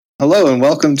Hello and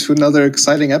welcome to another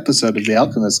exciting episode of the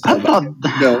Alchemist Club.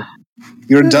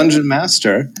 Your dungeon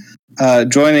master.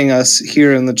 Joining us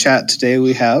here in the chat today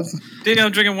we have... Dino,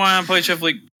 I'm drinking wine, I play Chef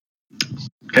League.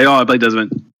 KO, I play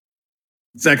Desmond.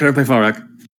 Zach, I play Falrock.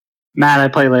 Matt, I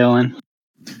play Leolin.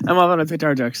 I'm off on a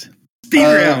Pitar Jux. Speed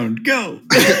round, go!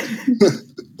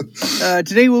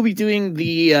 Today we'll be doing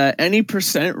the any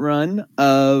percent run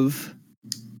of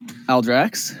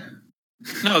Aldrax.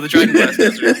 No, the Dragon Glass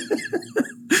Desert.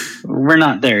 We're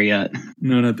not there yet.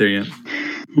 No, not there yet.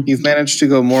 You've managed to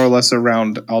go more or less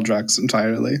around Aldrax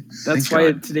entirely. That's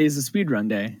why today's a speedrun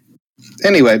day.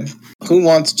 Anyway, who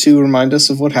wants to remind us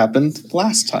of what happened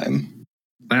last time?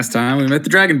 Last time we met the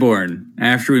Dragonborn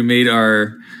after we made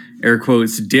our, air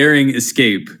quotes, daring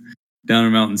escape down a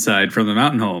mountainside from the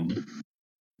mountain home.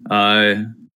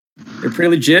 They're pretty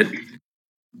legit.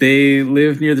 They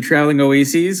live near the traveling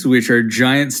oases, which are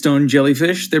giant stone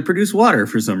jellyfish that produce water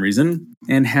for some reason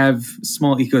and have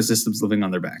small ecosystems living on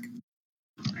their back.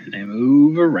 They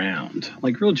move around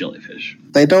like real jellyfish.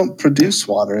 They don't produce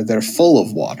water, they're full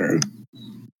of water.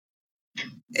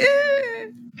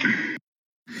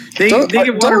 They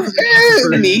get water from the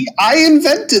aquifers. Me, I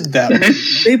invented them.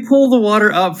 They pull the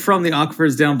water up from the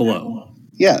aquifers down below.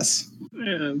 Yes.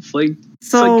 Yeah, it's like in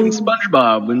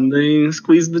SpongeBob when they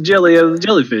squeeze the jelly out of the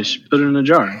jellyfish, put it in a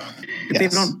jar. Yes. They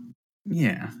don't.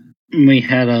 Yeah. We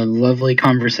had a lovely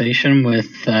conversation with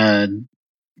the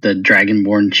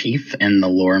Dragonborn chief and the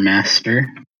lore master,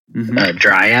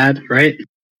 Dryad, right?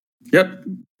 Yep.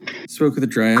 Spoke with the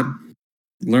Dryad.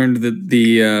 Learned that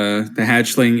the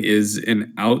hatchling is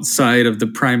an outside of the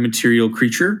prime material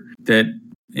creature that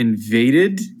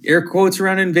invaded, air quotes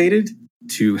around invaded,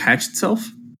 to hatch itself.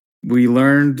 We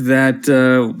learned that,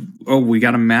 we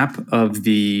got a map of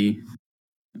the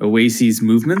oasis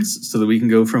movements so that we can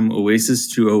go from oasis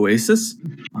to oasis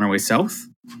on our way south.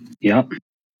 Yep.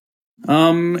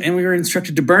 And we were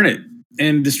instructed to burn it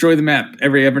and destroy the map,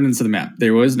 every evidence of the map.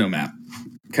 There was no map,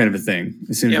 kind of a thing.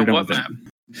 As soon as we're done with map?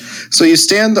 So you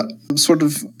stand sort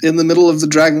of in the middle of the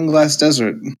Dragonglass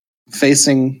Desert,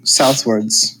 facing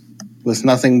southwards, with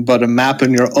nothing but a map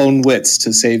and your own wits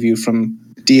to save you from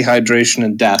dehydration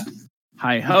and death.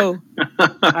 Hi-ho.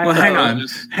 Well,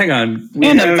 hang on.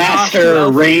 And a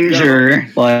master ranger,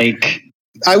 like...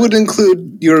 I would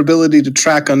include your ability to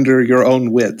track under your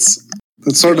own wits.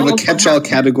 It's sort of a catch-all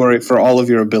category for all of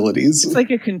your abilities. It's like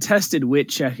a contested wit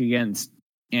check against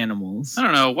animals. I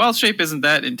don't know. Wild Shape isn't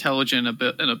that intelligent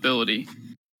an ability.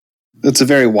 It's a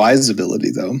very wise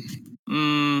ability, though.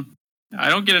 I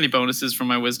don't get any bonuses from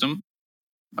my wisdom.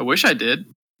 I wish I did.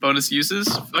 Bonus uses?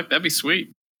 Fuck, that'd be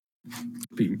sweet.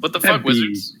 What the fuck,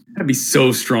 wizards? That'd be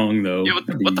so strong, though. Yeah,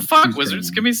 what the fuck,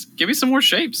 wizards? Give me some more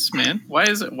shapes, man. Why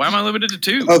am I limited to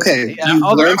 2? Okay, Yeah, you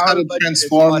learned how to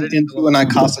transform into an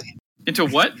icosahedron. Into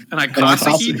what? An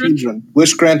icosahedron?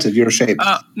 Wish granted, your shape.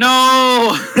 No!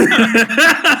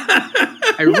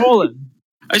 I roll it.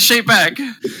 I shape back.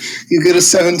 You get a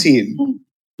 17.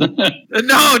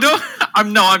 No, don't.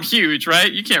 I'm huge,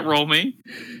 right? You can't roll me.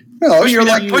 No, Push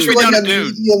me down a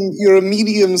dune. You're a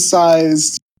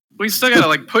medium-sized. We still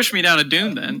gotta push me down a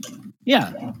dune then.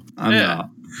 Yeah. I'm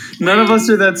not. None of us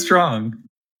are that strong.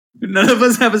 None of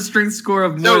us have a strength score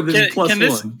of more than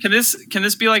 +1. Can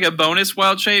this be like a bonus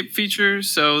wild shape feature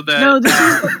so that No, this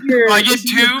is your, I get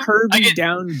 2 Kirby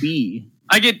down B.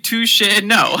 I get 2 shapes.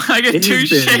 No, I get 2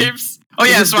 shapes. Oh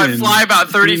yeah, so I fly about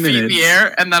 30 feet in the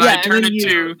air and then I turn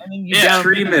into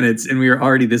 3 minutes and we are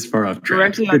already this far off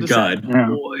track. Good God. Yeah.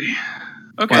 boy.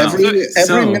 Okay. Wow.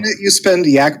 Every minute you spend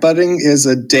yak butting is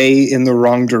a day in the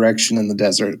wrong direction in the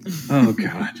desert. Oh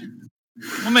God.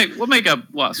 We'll make up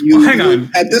lost. Hang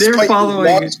on. At this point, you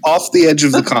walked off the edge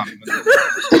of the continent.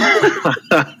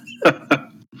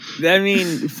 I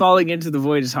mean, falling into the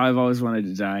void is how I've always wanted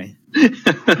to die.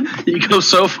 You go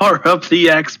so far up the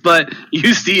X, but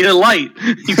you see a light.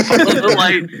 You follow the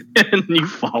light, and you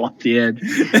fall off the edge.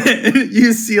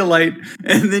 You see a light,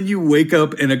 and then you wake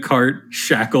up in a cart,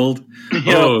 shackled. Yep.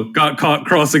 Oh, got caught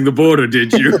crossing the border,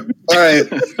 did you? All right,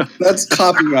 that's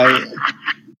copyright.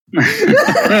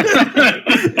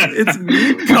 It's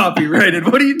me copyrighted.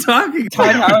 What are you talking about?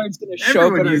 Todd Howard's going to show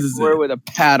up at our door with a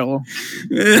paddle.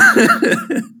 Yeah,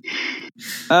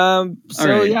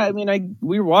 I mean,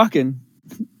 we're walking.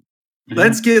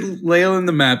 Let's get Lael in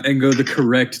the map and go the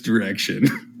correct direction.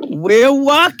 We're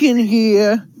walking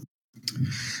here.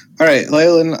 All right,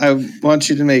 Leyland, I want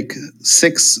you to make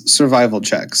 6 survival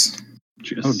checks.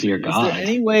 Oh dear God! Is there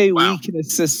any way we can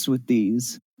assist with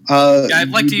these? I'd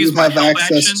like to use my help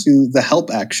access action. to the help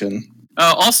action.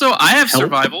 Also, I have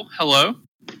survival. Hello.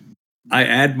 I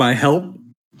add my help.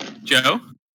 Joe?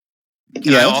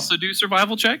 Can I also do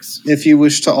survival checks? If you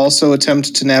wish to also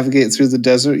attempt to navigate through the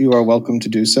desert, you are welcome to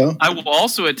do so. I will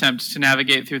also attempt to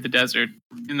navigate through the desert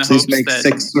in the Please hopes make that...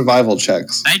 6 survival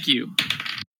checks. Thank you.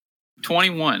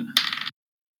 21.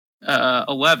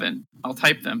 11. I'll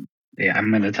type them. Yeah, I'm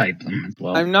going to type them as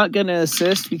well. I'm not going to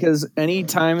assist because any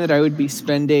time that I would be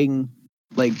spending,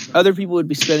 like other people would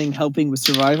be spending helping with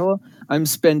survival, I'm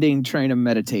spending trying to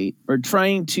meditate or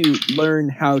trying to learn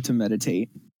how to meditate.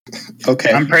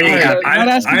 Okay. I'm pretty happy.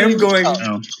 I'm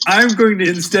going to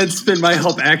instead spend my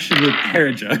help action with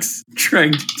Parajux,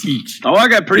 trying to teach. Oh, I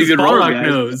got pretty good rolls,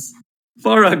 guys.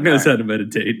 Falrock knows how to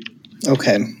meditate.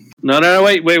 Okay. No,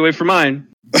 wait for mine.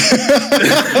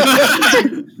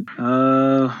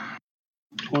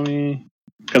 20.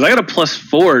 Because I got a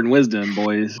 +4 in wisdom,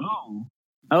 boys.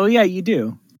 Oh yeah, you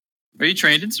do. Are you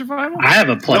trained in survival? I have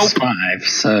a +5,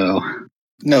 so...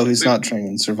 No, he's not trained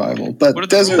in survival. But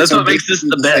that's what makes this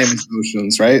the best. Same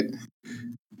emotions, right?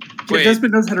 Wait.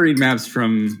 Desmond knows how to read maps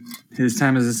from his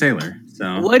time as a sailor.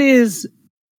 So What is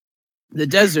the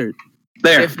desert?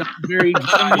 There. If not very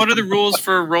Then what are the rules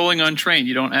for rolling untrained?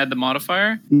 You don't add the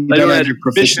modifier? You don't don't add add your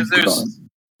proficiency there's- bonus.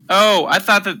 Oh, I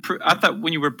thought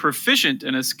when you were proficient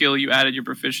in a skill, you added your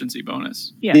proficiency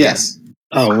bonus. yeah. Yes.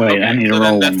 Oh, wait, Okay, I need to so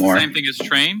then roll that's one more. the same thing as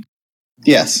trained?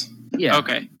 Yes. Yeah.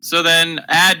 Okay, so then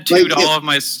add 2 to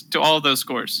all of those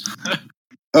scores.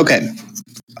 Okay.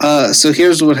 So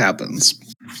here's what happens.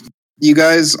 You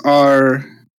guys are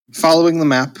following the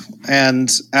map, and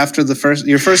after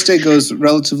your first day goes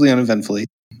relatively uneventfully.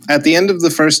 At the end of the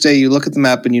first day, you look at the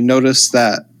map and you notice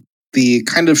that the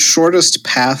kind of shortest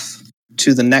path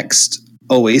to the next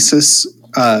oasis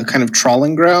kind of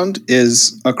trawling ground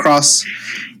is across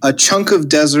a chunk of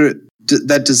desert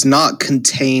that does not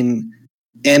contain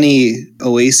any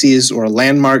oases or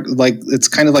landmark. Like, it's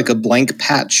kind of like a blank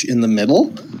patch in the middle.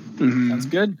 Mm-hmm. Sounds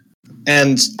good.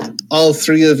 And all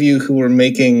 3 of you who were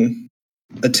making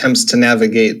attempts to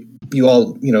navigate, you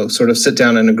all, sort of sit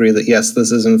down and agree that yes,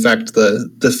 this is in fact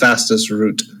the fastest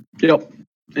route. Yep.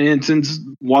 And since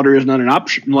water is not an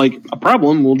option, like a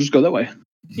problem, we'll just go that way.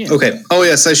 Yeah. Okay. Oh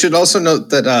yes, I should also note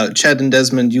that Ched and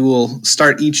Desmond, you will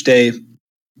start each day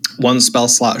 1 spell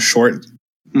slot short.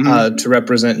 Mm-hmm. To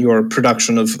represent your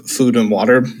production of food and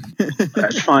water.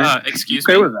 That's fine. Excuse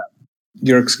Okay me? with that.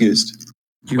 You're excused.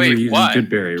 you Wait, were using why? good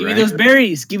berry, Give right? me those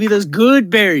berries. Give me those good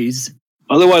berries.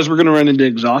 Otherwise, we're going to run into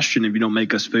exhaustion if you don't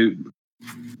make us food.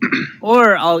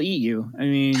 Or I'll eat you. I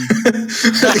mean,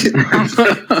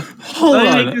 Hold Let me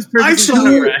on. make this perfectly I still have a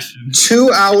clear. ration.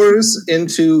 2 hours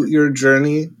into your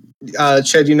journey,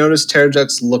 Ched, you notice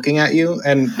Terrajux looking at you,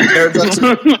 and Terrajux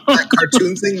that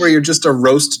cartoon thing where you're just a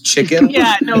roast chicken.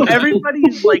 yeah, no,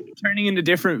 everybody's like turning into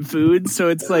different foods. So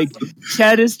it's like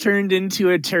Chad is turned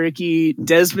into a turkey.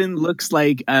 Desmond looks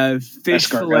like a fish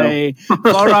Escargot. fillet.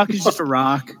 Balrock is just a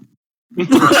rock.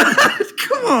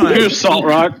 Come on. Here's Salt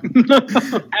Rock.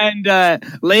 And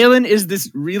Leyland is this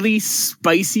really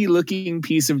spicy looking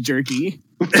piece of jerky.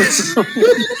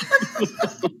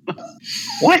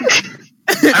 What?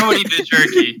 I would eat the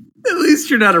jerky. At least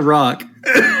you're not a rock.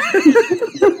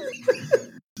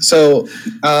 So,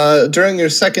 during your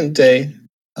second day,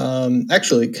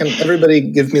 actually, can everybody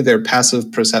give me their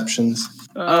passive perceptions?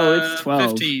 Oh, it's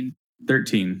 12. 15.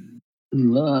 13.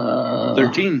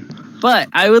 13. But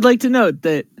I would like to note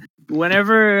that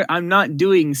whenever I'm not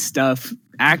doing stuff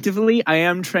actively, I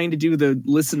am trying to do the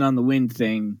listen on the wind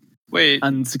thing Wait,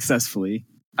 unsuccessfly.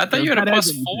 I thought you had a That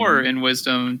hasn't +4 in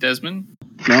wisdom, Desmond.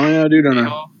 No, yeah, dude, I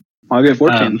know. I'll get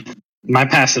 14. My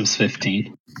passive's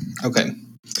 15. Okay.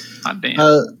 Hot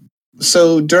damn.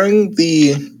 So during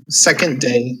the second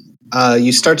day,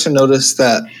 you start to notice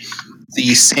that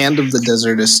the sand of the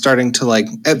desert is starting to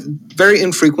very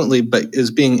infrequently, but is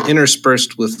being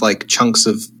interspersed with like chunks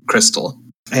of crystal.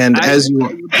 And I as you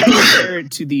would compare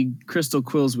it to the crystal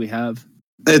quills we have.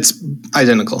 it's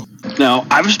identical. Now,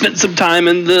 I've spent some time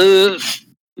in the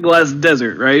glass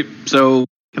desert, right? So,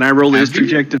 can I roll the history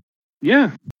check to...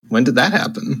 Yeah. When did that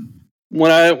happen?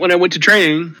 When I went to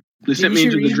training, they sent me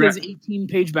Didn't into you the read his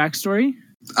 18-page backstory?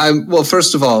 Well,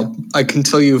 first of all, I can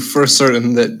tell you for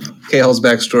certain that Cahill's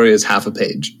backstory is half a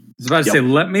page. I was about to say,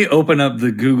 let me open up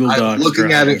the Google Docs. I'm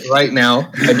looking at it right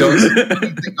now. I don't see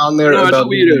anything on there No, I about thought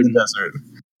we being in did. the desert.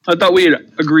 I thought we had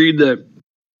agreed that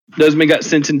Desmond got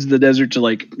sent into the desert to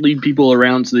lead people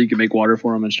around so that he could make water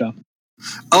for them and stuff.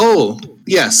 Oh,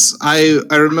 yes. I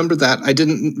remember that. I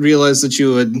didn't realize that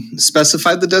you had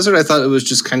specified the desert. I thought it was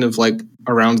just kind of like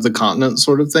around the continent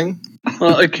sort of thing.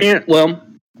 Well, it can't. Well,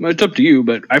 it's up to you,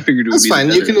 but I figured it would That's be. fine.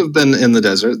 The You desert. can have been in the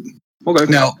desert. Okay.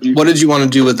 Now, what did you want to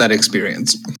do with that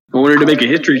experience? I wanted to make a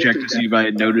history check to see if I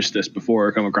had noticed this before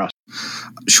or come across.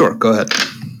 Sure, go ahead.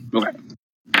 Okay.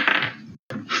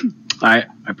 I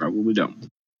probably don't.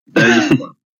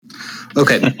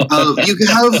 Okay. You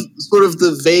have sort of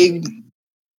the vague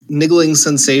niggling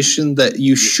sensation that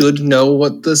you should know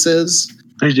what this is.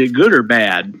 Is it good or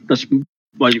bad? That's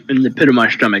like in the pit of my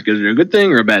stomach. Is it a good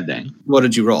thing or a bad thing? What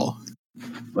did you roll?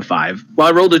 A 5. Well,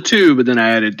 I rolled a 2, but then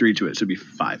I added 3 to it, so it'd be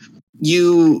 5.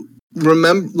 You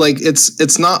remember, like,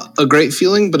 it's not a great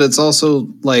feeling, but it's also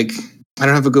like, I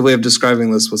don't have a good way of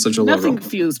describing this with such a low roll. Nothing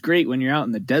feels great when you're out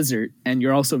in the desert and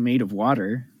you're also made of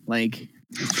water. Like,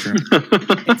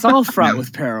 it's all fraught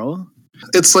with peril.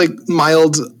 It's like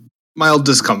mild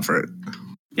discomfort.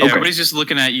 Yeah, Okay. everybody's just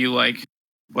looking at you like,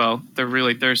 well, they're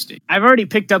really thirsty. I've already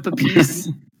picked up a piece.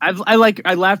 I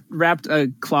wrapped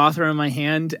a cloth around my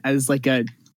hand as like a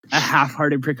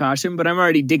half-hearted precaution, but I'm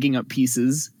already digging up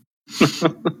pieces.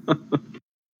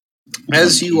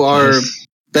 As you are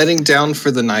bedding down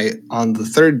for the night on the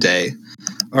third day,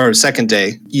 or second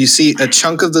day, you see a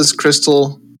chunk of this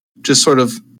crystal just sort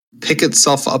of pick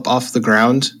itself up off the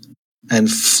ground and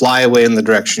fly away in the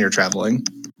direction you're traveling.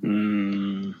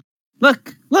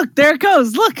 Look, there it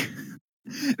goes. Look,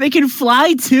 they can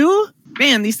fly too.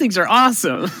 Man, these things are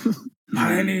awesome.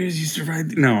 Pioneers used to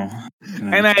ride. No.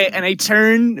 And I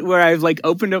turn where I've like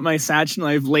opened up my satchel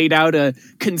and I've laid out a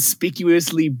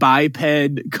conspicuously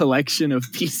biped collection of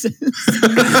pieces.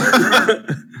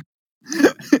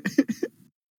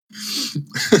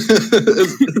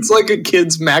 It's like a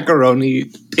kid's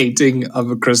macaroni painting of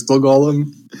a crystal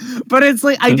golem. But it's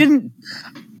like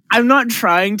I'm not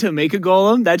trying to make a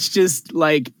golem. That's just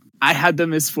like I had the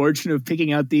misfortune of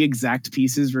picking out the exact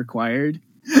pieces required.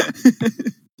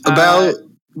 About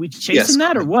we chasing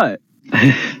that or what?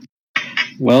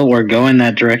 Well, we're going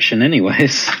that direction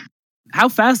anyways. How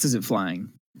fast is it flying?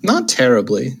 not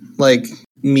terribly, like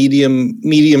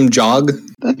medium jog.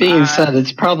 That being said,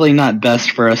 it's probably not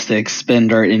best for us to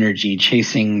expend our energy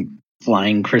chasing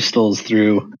flying crystals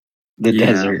through the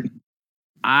desert.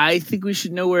 I think we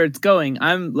should know where it's going.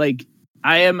 I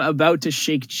am about to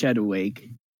shake Chet awake.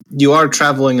 You are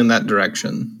traveling in that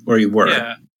direction where you were.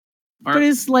 Yeah. But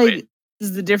it's like,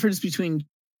 is the difference between...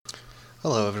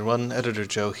 Hello everyone, Editor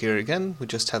Joe here again. We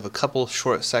just have a couple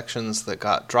short sections that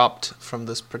got dropped from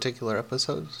this particular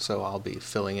episode, so I'll be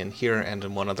filling in here and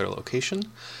in one other location.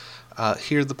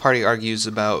 Here the party argues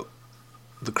about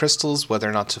the crystals, whether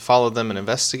or not to follow them and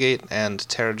investigate, and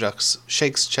Terrajux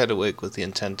shakes Chedwick with the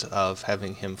intent of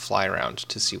having him fly around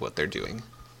to see what they're doing.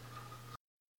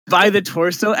 By the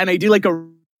torso, and I do like a...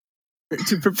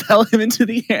 to propel him into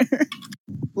the air.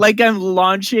 Like I'm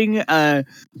launching,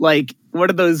 what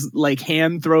are those,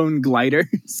 hand-thrown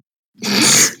gliders?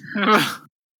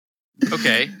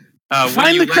 Okay.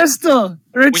 Find the crystal!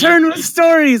 Return with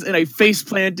stories! And I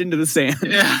faceplant into the sand.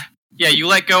 Yeah, you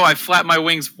let go, I flap my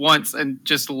wings once and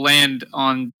just land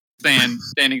on sand,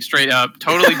 standing straight up,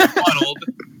 totally befuddled,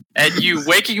 and you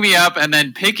waking me up and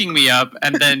then picking me up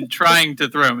and then trying to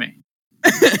throw me.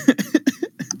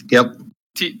 Yep.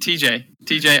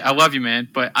 TJ, I love you, man,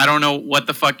 but I don't know what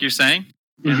the fuck you're saying.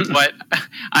 What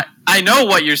I know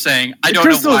what you're saying. I don't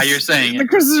know why you're saying it. The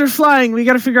crystals are flying. We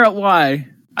got to figure out why.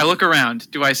 I look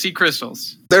around. Do I see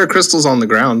crystals? There are crystals on the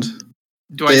ground.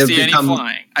 Do I see any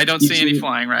flying? I don't see any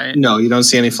flying, right? No, you don't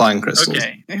see any flying crystals.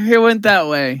 Okay. It went that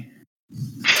way.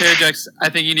 Terrajux, I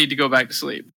think you need to go back to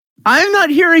sleep. I'm not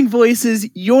hearing voices.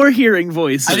 You're hearing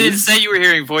voices. I didn't say you were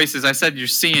hearing voices. I said you're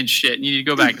seeing shit and you need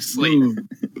to go back to sleep.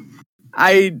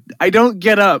 I don't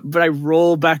get up, but I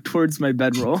roll back towards my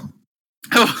bedroll.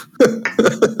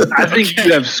 I think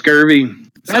you have scurvy.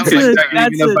 That's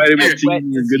vitamin a C or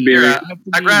good berry.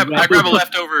 I grab a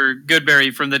leftover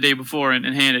Goodberry from the day before and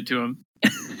hand it to him.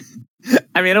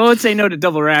 I mean, I won't say no to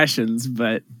double rations,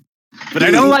 but I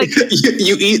don't like...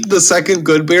 You eat the second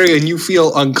Goodberry and you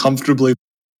feel uncomfortably...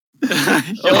 I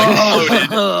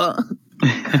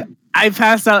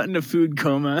pass out in a food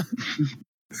coma.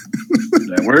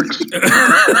 That works.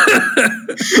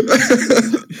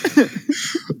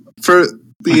 For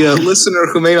the listener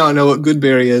who may not know what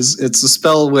Goodberry is, it's a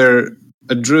spell where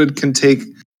a druid can take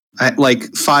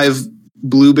 5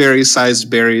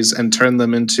 blueberry-sized berries and turn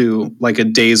them into like a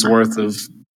day's worth of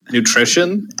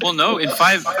nutrition. Well, no, in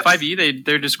 5e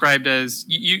they're described as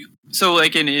you. So,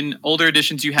 like in older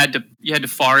editions, you had to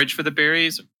forage for the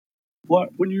berries. What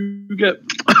when you eat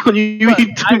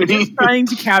too I'm many? just trying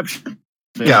to capture.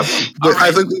 Yeah, but Right.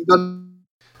 I think we've done.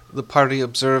 The party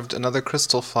observed another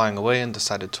crystal flying away and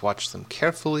decided to watch them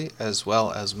carefully, as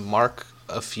well as mark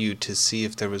a few to see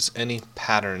if there was any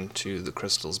pattern to the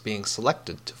crystals being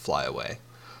selected to fly away.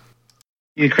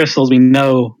 The crystals, we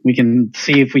know we can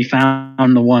see if we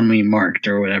found the one we marked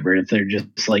or whatever. If they're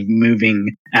just like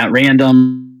moving at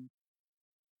random,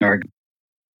 or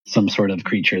some sort of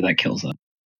creature that kills us.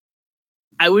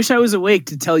 I wish I was awake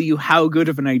to tell you how good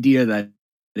of an idea that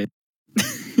is.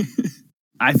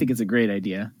 I think it's a great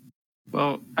idea.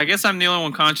 Well, I guess I'm the only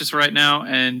one conscious right now,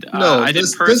 and No, I did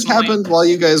this personally. happened while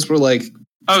you guys were like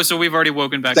Oh, so we've already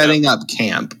woken back setting up. up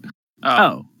camp.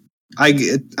 Oh. I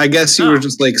guess you were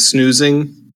just like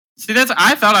snoozing. See,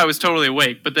 I thought I was totally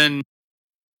awake, but then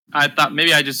I thought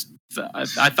maybe I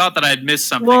thought that I had missed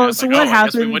something. Well, was so like, what I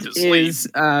guess we happened went to sleep.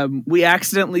 is we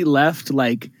accidentally left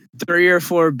like 3 or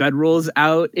 4 bedrolls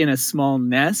out in a small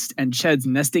nest, and Ched's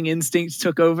nesting instinct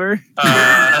took over.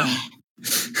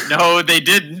 No, they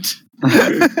didn't.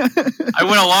 I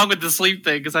went along with the sleep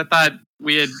thing because I thought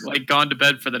we had like gone to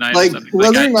bed for the night. Like or something.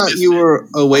 whether I or not missed you it. were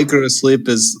awake or asleep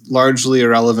is largely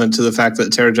irrelevant to the fact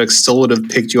that Terrajux still would have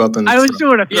picked you up and I was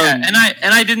sort of Yeah, and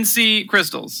I didn't see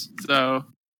crystals, so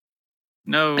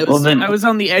no. I was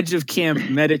on the edge of camp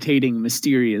meditating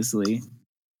mysteriously.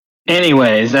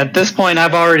 Anyways, at this point,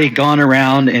 I've already gone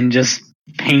around and just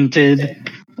painted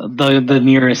the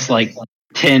nearest like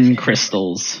 10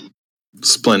 crystals.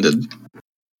 Splendid.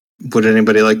 Would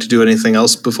anybody like to do anything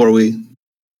else before we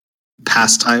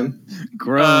pass time?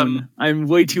 Grown. I'm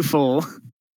way too full.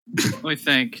 Let me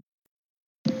think.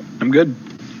 I'm good.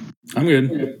 I'm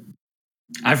good.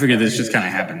 I figure this just kind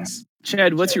of happens.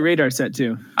 Ched, what's your radar set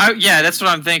to? Yeah, that's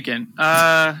what I'm thinking.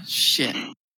 Shit.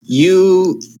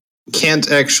 You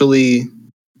can't actually.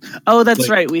 Oh, that's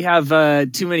right. We have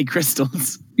too many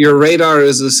crystals. Your radar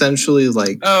is essentially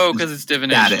like Oh, because it's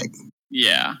divination. static.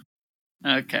 Yeah.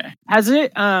 Okay. Has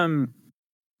it?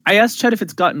 I asked Ched if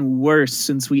it's gotten worse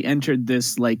since we entered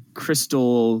this like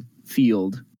crystal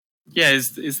field. Yeah.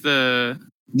 Is the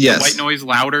Yes, white noise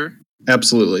louder?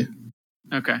 absolutely.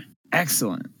 Okay.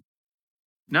 Excellent.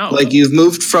 No. Like you've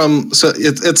moved from, so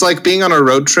it's like being on a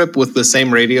road trip with the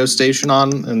same radio station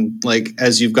on, and like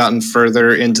as you've gotten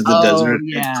further into the desert,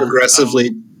 yeah. it's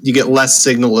progressively you get less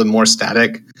signal and more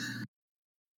static.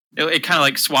 It kind of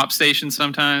like swap stations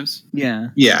sometimes. Yeah.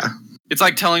 Yeah, It's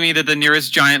like telling me that the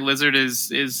nearest giant lizard is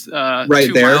right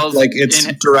 2 there, miles like it's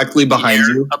in directly the behind air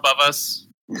you. above us.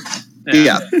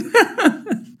 Yeah,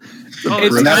 Oh,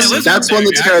 It's- there's a and giant lizard that's when the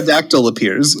there, guys. pterodactyl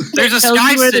appears. There's a Tells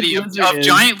sky you where the city of lizard is.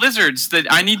 giant lizards that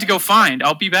I need to go find.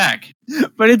 I'll be back.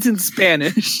 But it's in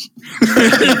Spanish.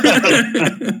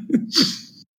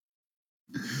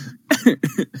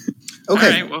 All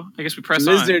Okay, right, well, I guess we press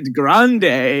Lizard Grande.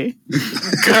 on.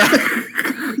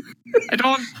 I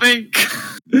don't think.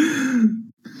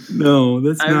 No,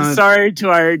 that's I'm not. sorry to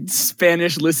our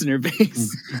Spanish listener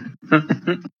base.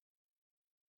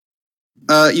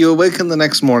 you awaken the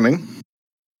next morning.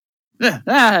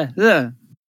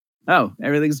 Oh,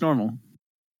 everything's normal.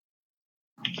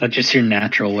 That's just your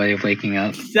natural way of waking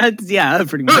up. That's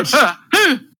pretty much.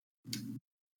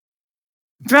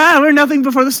 We're nothing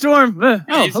before the storm.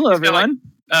 He's Hello, got, everyone.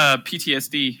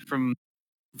 PTSD from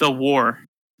the war.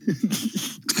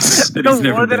 That The he's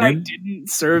never war that been I in? didn't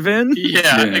serve in.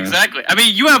 Yeah, Yeah. exactly. I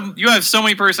mean, you have so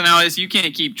many personalities, you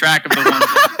can't keep track of the ones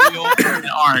that feel and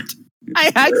aren't.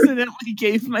 I accidentally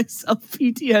gave myself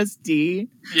PTSD.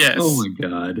 Yes. Oh my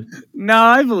god. No,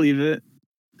 I believe it.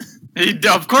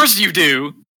 Of course you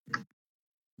do.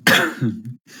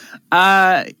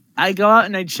 I go out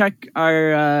and I check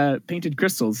our painted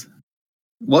crystals.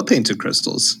 What painted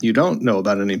crystals? You don't know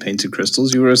about any painted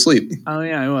crystals. You were asleep. Oh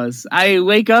yeah, I was. I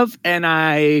wake up and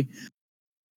I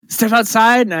step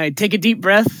outside and I take a deep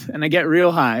breath and I get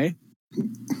real high.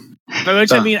 By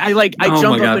which I mean I Oh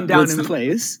jump my up God. and down Let's in not-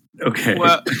 place. Okay.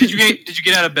 Well, did you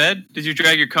get out of bed? Did you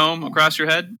drag your comb across your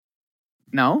head?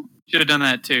 No, Should have done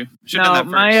that too. Should have no,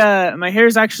 done that first. my hair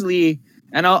is actually,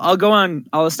 and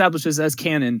I'll establish this as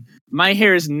canon. My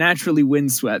hair is naturally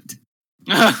windswept.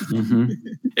 Mhm.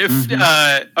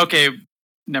 Okay,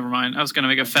 never mind. I was gonna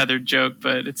make a feathered joke,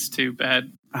 but it's too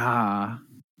bad. Ah,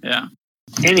 Yeah.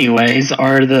 Anyways,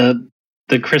 are the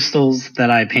crystals that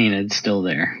I painted still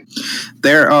there?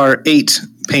 There are 8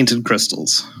 painted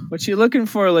crystals. what you looking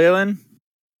for, Leyland?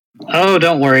 Oh,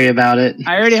 don't worry about it.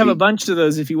 I already have a bunch of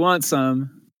those. If you want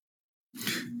some.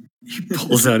 He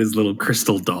pulls out his little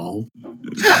crystal doll.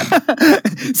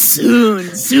 Soon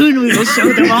we will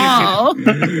show them all.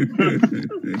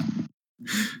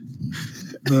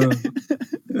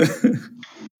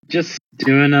 Just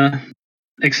doing a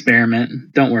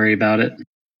experiment. Don't worry about it.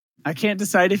 I can't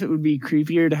decide if it would be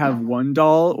creepier to have 1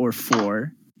 doll or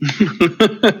 4.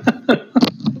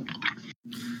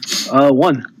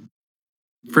 1.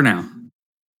 For now.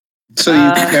 So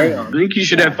you carry I on. think you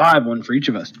should have 5, one for each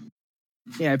of us.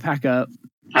 Yeah, I pack up.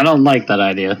 I don't like that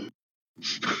idea.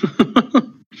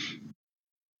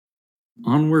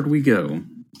 Onward we go.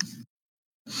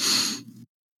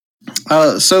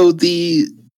 So the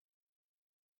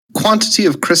quantity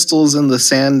of crystals in the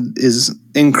sand is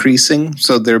increasing,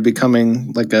 so they're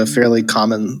becoming like a fairly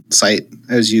common sight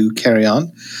as you carry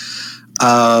on.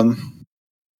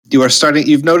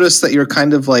 You've noticed that you're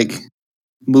kind of like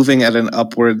moving at an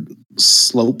upward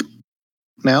slope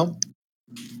now.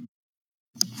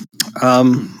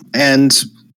 And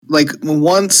like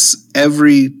once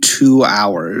every 2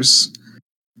 hours,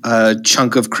 a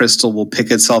chunk of crystal will pick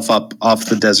itself up off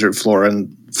the desert floor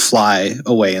and fly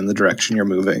away in the direction you're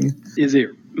moving. Is it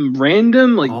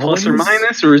random, like Always? plus or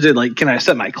minus, or is it like, can I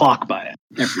set my clock by it?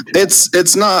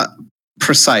 It's not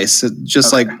precise. It's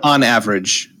just like on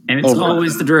average. And it's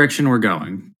always the direction we're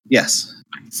going. Yes.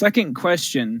 Second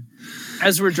question.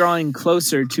 As we're drawing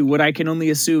closer to what I can only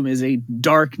assume is a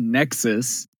dark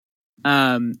nexus,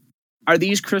 are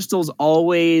these crystals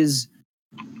always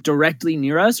directly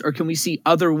near us, or can we see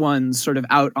other ones sort of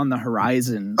out on the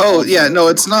horizon? Oh yeah, no,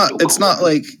 it's not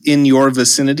like in your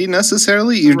vicinity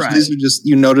necessarily. Right. These are just,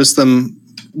 you notice them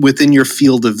within your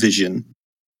field of vision.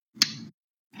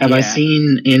 Have I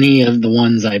seen any of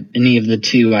the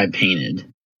two I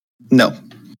painted? No.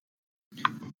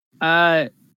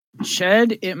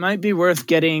 Shed, it might be worth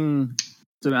getting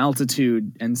some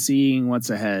altitude and seeing what's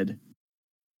ahead.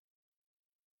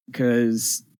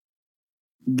 Because,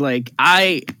 like,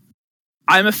 I'm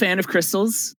a fan of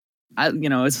crystals.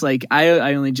 It's like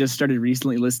I only just started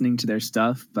recently listening to their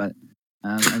stuff, but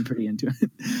I'm pretty into it.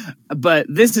 But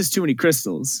this is too many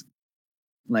crystals.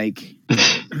 Like,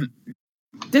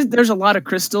 there's a lot of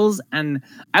crystals, and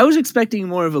I was expecting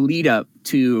more of a lead up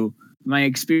to my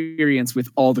experience with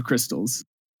all the crystals.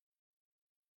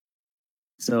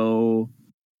 So,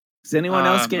 is anyone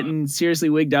else getting seriously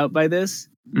wigged out by this?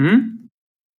 Mm-hmm.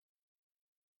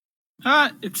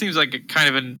 It seems like a kind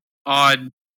of an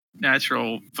odd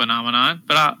natural phenomenon,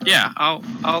 but I'll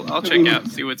check out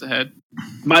and see what's ahead.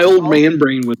 My old man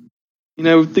brain would,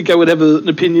 think I would have an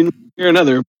opinion or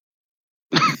another.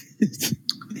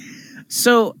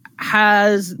 So,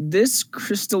 has this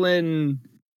crystalline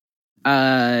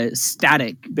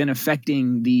static been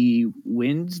affecting the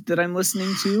wind that I'm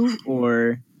listening to,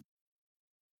 or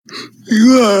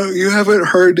You haven't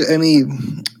heard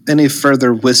any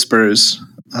further whispers,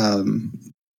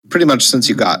 pretty much since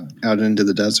you got out into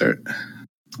the desert.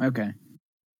 Okay.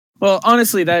 Well,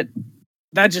 honestly, that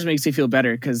just makes me feel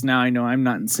better, because now I know I'm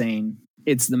not insane.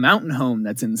 It's the mountain home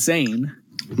that's insane.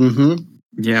 Mm-hmm.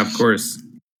 Yeah, of course.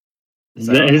 Is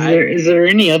there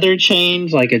any other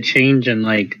change, like a change in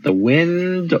like the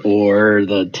wind or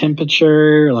the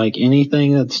temperature, like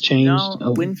anything that's changed?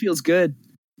 No, wind feels good.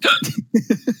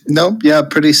 Nope. Yeah,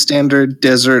 pretty standard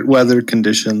desert weather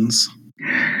conditions.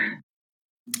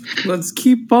 Let's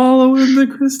keep following the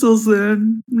crystals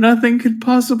then. Nothing could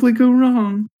possibly go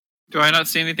wrong. Do I not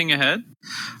see anything ahead?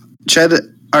 Ched,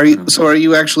 are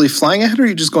you actually flying ahead, or are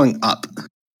you just going up? I'm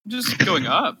just going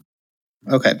up.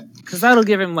 Okay. Because that'll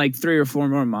give him like 3 or 4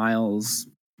 more miles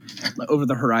over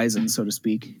the horizon, so to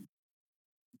speak.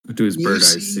 To his bird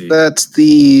eye see. That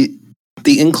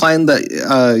the incline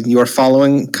that you're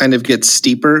following kind of gets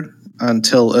steeper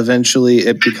until eventually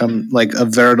it becomes like a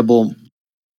veritable...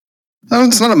 No,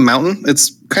 it's not a mountain.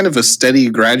 It's kind of a steady,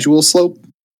 gradual slope,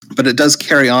 but it does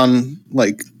carry on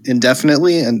like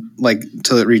indefinitely and like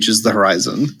till it reaches the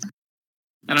horizon.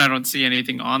 And I don't see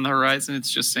anything on the horizon.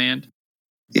 It's just sand.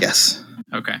 Yes.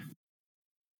 Okay.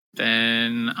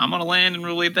 Then I'm going to land and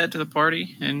relate that to the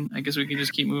party, and I guess we can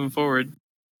just keep moving forward.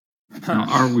 Now,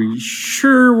 are we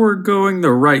sure we're going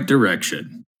the right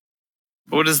direction?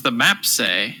 What does the map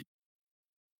say?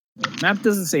 Map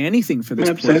doesn't say anything for this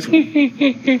Map says-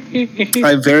 portion.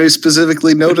 I very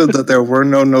specifically noted that there were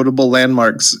no notable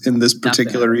landmarks in this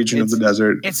particular Nothing. region of the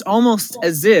desert. It's almost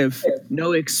as if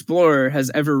no explorer has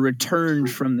ever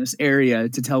returned from this area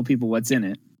to tell people what's in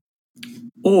it.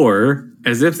 Or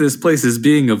as if this place is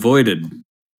being avoided.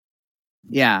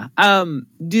 Yeah.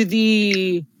 Do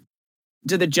the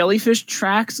jellyfish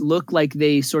tracks look like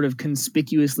they sort of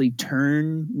conspicuously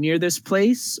turn near this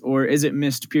place, or is it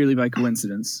missed purely by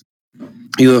coincidence?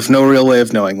 You have no real way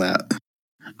of knowing that.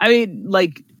 I mean,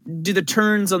 like, do the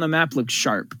turns on the map look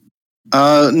sharp?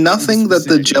 Nothing that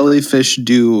the jellyfish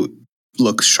do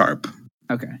looks sharp.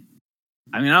 Okay.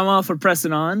 I mean, I'm all for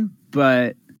pressing on,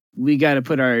 but we got to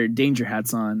put our danger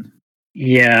hats on.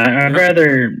 Yeah,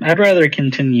 I'd rather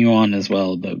continue on as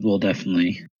well, but we'll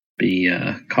definitely be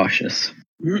cautious.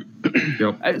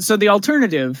 So the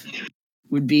alternative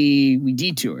would be we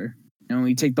detour and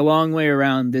we take the long way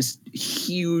around this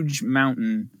huge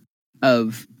mountain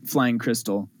of flying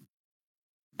crystal.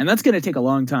 And that's going to take a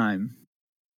long time.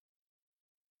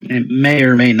 It may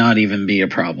or may not even be a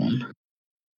problem.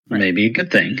 Right. Maybe a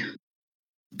good thing.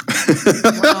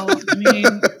 Well, I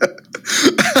mean,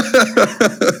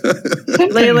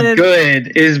 Something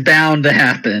good is bound to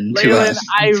happen to Leyland, us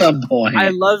at some point. I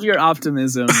love your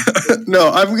optimism. No,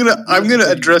 I'm gonna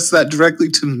address that directly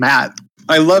to Matt.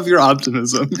 I love your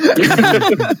optimism.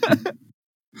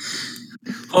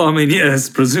 Well, I mean, yes,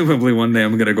 presumably one day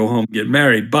I'm going to go home and get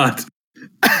married, but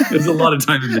there's a lot of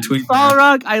time in between.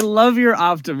 Balrog, I love your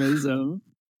optimism.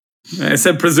 I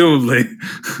said presumably.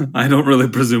 I don't really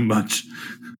presume much.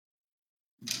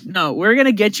 No, we're going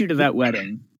to get you to that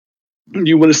wedding.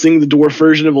 You want to sing the dwarf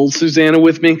version of Old Susanna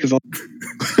with me? Because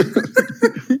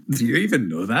Do you even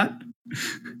know that?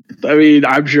 I mean,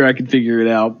 I'm sure I can figure it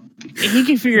out. He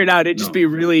can figure it out. It'd just be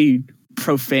really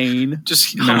profane.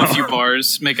 Just hum a few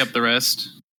bars, make up the rest.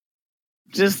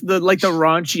 Just the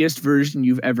raunchiest version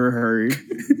you've ever heard.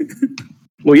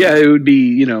 Well, yeah, it would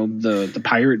be, the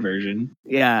pirate version.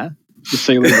 Yeah. The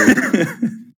sailor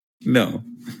version. No.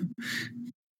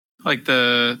 Like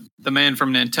the man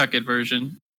from Nantucket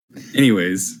version.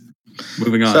 Anyways,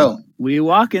 moving on. So, We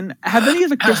walk in. Have any of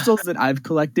the crystals that I've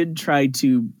collected tried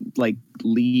to,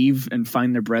 leave and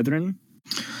find their brethren?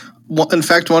 well, in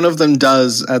fact, one of them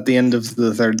does at the end of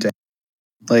the third day.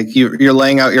 Like you're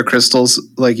laying out your crystals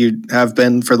like you have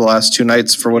been for the last 2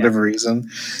 nights for whatever reason,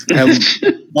 and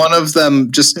one of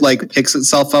them just picks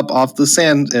itself up off the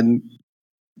sand and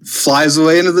flies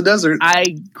away into the desert.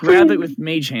 I grab it with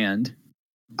Mage Hand.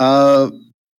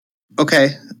 Okay.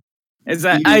 Is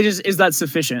that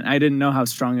sufficient? I didn't know how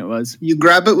strong it was. You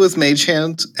grab it with Mage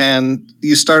Hand and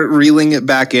you start reeling it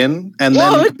back in, and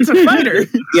Whoa, then it's a fighter.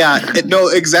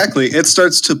 exactly. It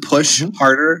starts to push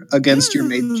harder against your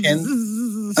Mage Hand.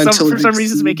 For some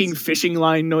reason, it's making fishing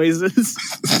line noises.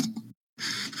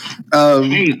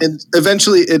 And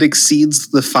eventually, it exceeds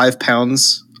the 5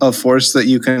 pounds of force that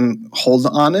you can hold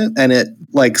on it, and it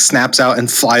snaps out and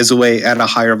flies away at a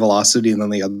higher velocity than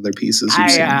the other pieces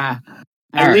you've seen.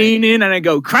 I lean in and I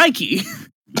go, crikey.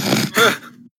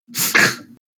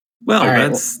 Well,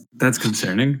 All that's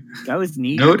concerning. That was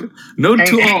neat. Note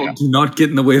to Hang all, on. do not get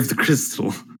in the way of the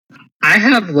crystal. I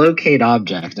have locate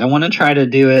object. I want to try to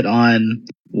do it on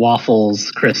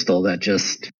Waffle's crystal that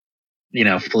just,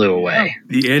 flew away.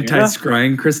 The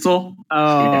anti-scrying crystal?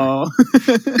 Oh.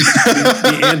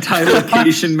 The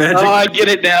anti-location magic? Oh, I get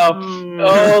it now.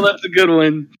 Oh, that's a good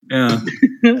one. Yeah.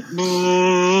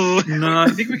 I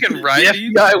think we can ride The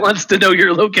these. FBI wants to know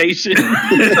your location.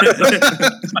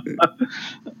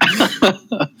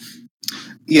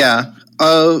 Yeah.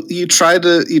 You try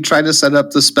to set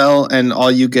up the spell, and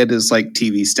all you get is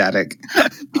TV static.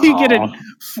 You get it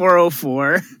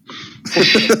 404.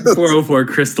 404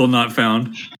 crystal not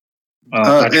found.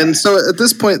 And so at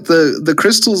this point, the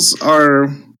crystals are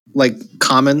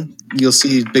common. You'll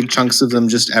see big chunks of them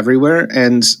just everywhere,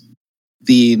 and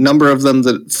the number of them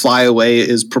that fly away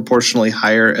is proportionally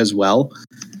higher as well.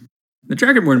 The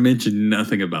Dragonborn mentioned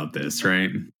nothing about this, right?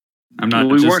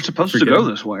 We weren't supposed to go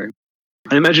this way.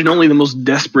 I imagine only the most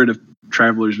desperate of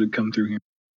travelers would come through here.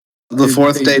 The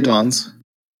fourth day dawns.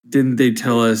 Didn't they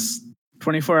tell us?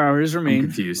 24 hours I'm remain.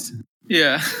 confused.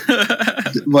 Yeah.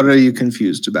 What are you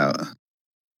confused about?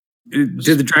 Did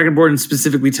the Dragonborn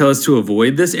specifically tell us to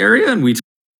avoid this area? And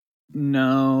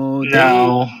No.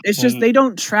 No. It's just they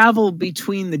don't travel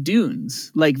between the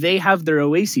dunes. They have their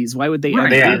oases. Why would they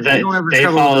Right. ever? They don't ever they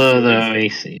travel follow with the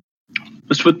AC.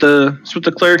 That's what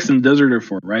the clerics in the desert are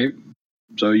for, right?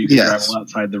 So you can Yes. travel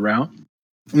outside the route.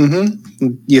 Mm-hmm.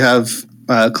 You have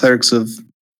clerics of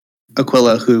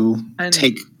Aquila who And-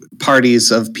 take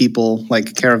parties of people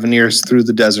like caravaneers through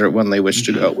the desert when they wish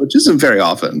to go, which isn't very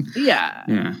often. Yeah.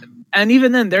 Yeah. And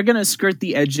even then, they're going to skirt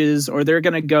the edges, or they're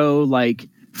going to go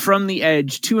from the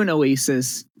edge to an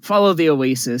oasis, follow the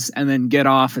oasis, and then get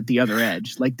off at the other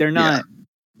edge. They're not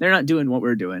doing what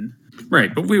we're doing.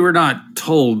 Right, but we were not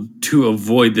told to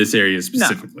avoid this area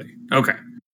specifically. No. Okay.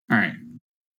 All right.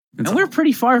 And we're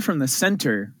pretty far from the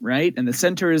center, right? And the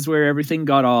center is where everything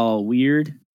got all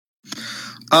weird.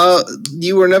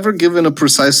 You were never given a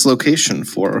precise location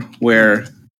for where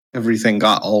everything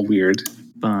got all weird.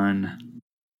 fun.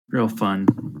 Real fun.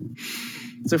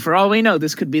 So for all we know,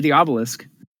 this could be the obelisk.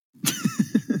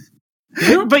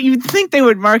 But you'd think they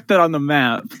would mark that on the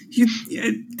map.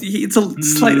 It's a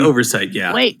slight oversight,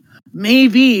 yeah. Wait,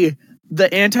 maybe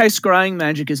the anti-scrying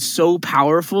magic is so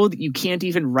powerful that you can't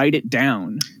even write it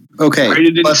down. Okay, Write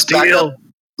it in let's back steel. up.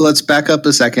 Let's back up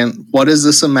a second. What is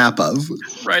this a map of?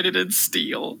 Write it in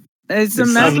steel. It's a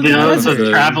It's map of the something desert.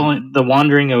 Traveling, the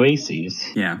wandering oases.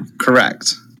 Yeah.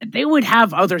 Correct. They would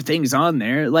have other things on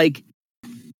there, if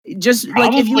you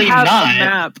Probably have not. a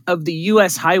map of the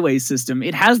U.S. highway system,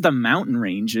 it has the mountain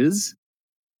ranges,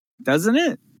 doesn't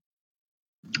it?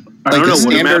 I Like don't a know what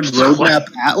standard roadmap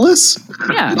atlas?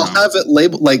 Yeah, It'll have it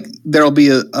labeled, like, there'll be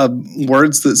a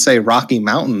words that say Rocky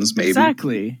Mountains, maybe.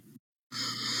 exactly.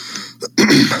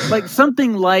 Like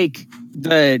something like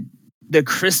the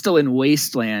crystalline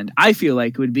wasteland, I feel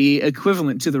like would be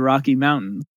equivalent to the Rocky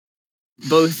Mountains,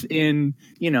 both in,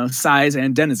 size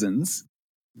and denizens.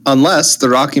 Unless the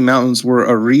Rocky Mountains were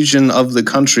a region of the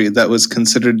country that was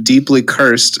considered deeply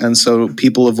cursed, and so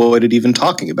people avoided even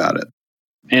talking about it.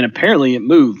 And apparently it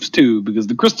moves too, because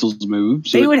the crystals move.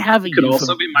 So They would have a it could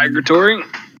also be migratory,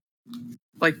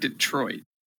 Like Detroit.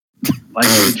 like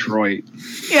Detroit.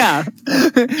 Yeah,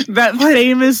 that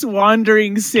famous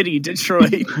wandering city,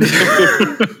 Detroit.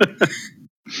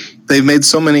 They made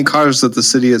so many cars that the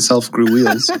city itself grew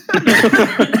wheels.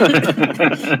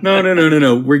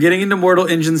 No. We're getting into Mortal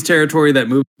Engines territory. That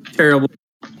movie is terrible.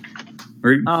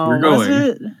 We're going. Was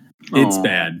it? It's Aw.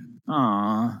 bad.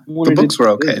 Aw. The books were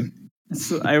okay.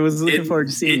 So I was looking forward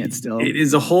to seeing it still. It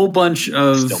is a whole bunch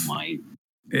of. Still might.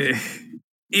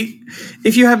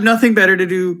 If you have nothing better to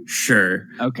do, sure.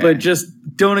 Okay. But just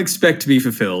don't expect to be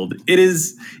fulfilled. It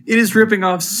is ripping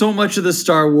off so much of the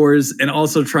Star Wars and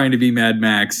also trying to be Mad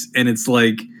Max. And it's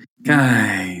like,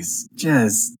 guys,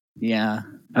 just. Yeah.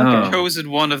 Oh.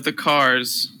 Chosen one of the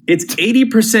cars. It's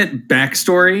 80%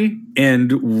 backstory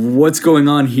and what's going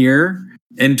on here,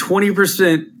 and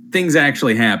 20% things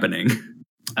actually happening.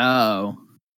 Oh.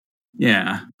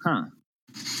 Yeah. Huh.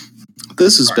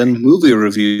 This has been Movie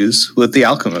Reviews with the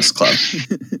Alchemist Club.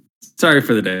 Sorry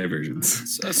for the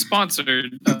diversions.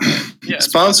 Sponsored.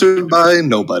 Sponsored by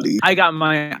nobody. I got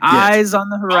my eyes on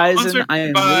the horizon. Sponsored I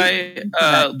am by looking for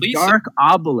that Lisa. dark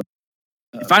obelisk.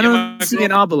 If I don't see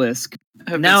an obelisk,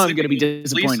 now I'm going to be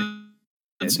disappointed.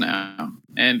 It's now,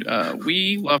 and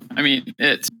we love. I mean,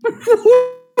 it's.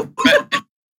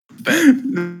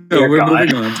 No, we're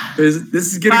moving on. This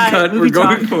is getting Bye, cut. movie We're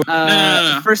going talk. for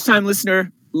No. First time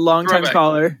listener, long time Throwback.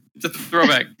 caller. It's a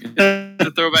throwback. It's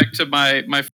a throwback to my.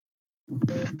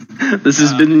 This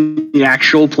has been the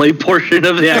actual play portion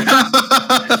of the act.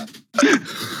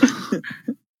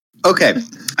 Okay.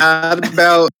 At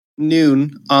about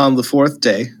noon on the fourth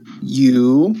day,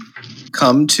 you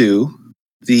come to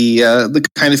the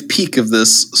kind of peak of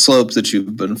this slope that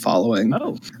you've been following.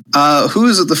 Oh. Who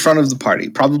is at the front of the party?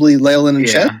 Probably Leyland and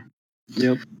Chet?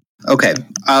 Yep. Okay.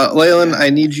 Leyland, I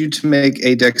need you to make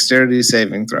a dexterity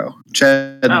saving throw.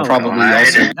 Chet probably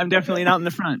also. I'm definitely not in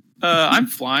the front. I'm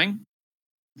flying.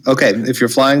 Okay, if you're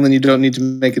flying, then you don't need to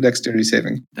make a dexterity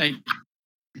saving. Thank.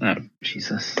 Oh,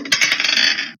 Jesus.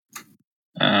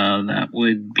 That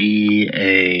would be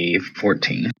a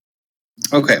 14.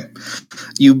 Okay.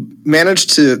 You manage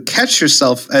to catch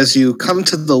yourself as you come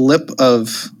to the lip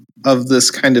of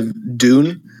this kind of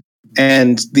dune,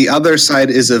 and the other side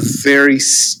is a very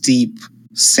steep,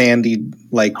 sandy,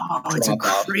 It's a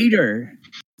crater.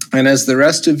 And as the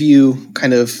rest of you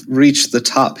kind of reach the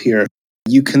top here,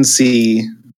 you can see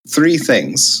three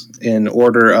things in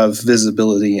order of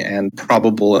visibility and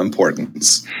probable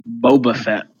importance. Boba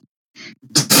Fett.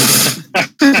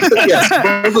 Yes,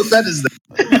 Boba Fett is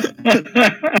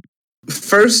there.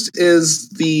 First is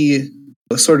the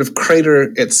sort of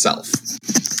crater itself.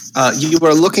 You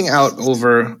are looking out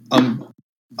over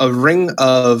a ring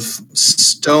of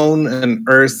stone and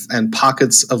earth and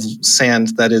pockets of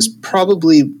sand that is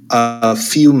probably a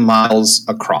few miles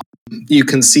across. You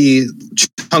can see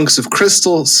chunks of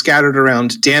crystal scattered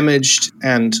around, damaged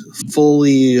and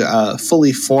fully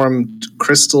formed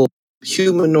crystal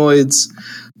humanoids,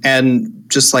 and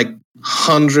just like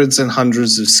hundreds and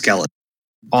hundreds of skeletons,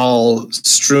 all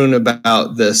strewn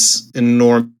about this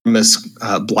enormous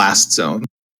blast zone.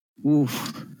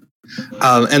 Oof.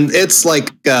 And it's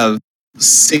like a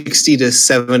 60 to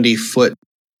 70 foot,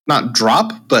 not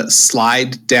drop, but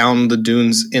slide down the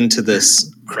dunes into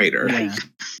this crater. Yeah.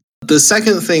 The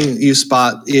second thing you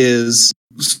spot is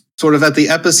sort of at the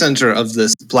epicenter of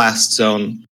this blast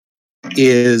zone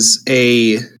is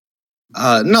a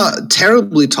not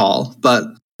terribly tall, but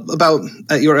about,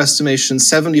 at your estimation,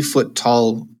 70-foot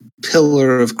tall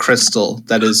pillar of crystal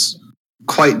that is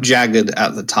quite jagged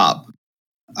at the top.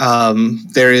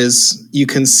 You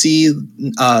can see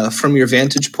from your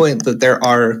vantage point that there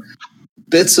are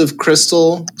bits of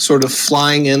crystal sort of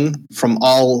flying in from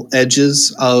all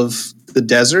edges of the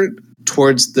desert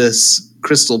towards this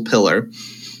crystal pillar.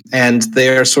 And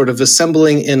they are sort of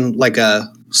assembling in like a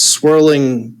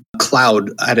swirling cloud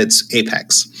at its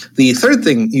apex. The third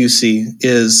thing you see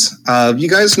is, you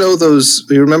guys know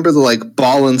you remember the like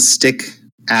ball and stick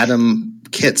atom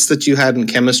kits that you had in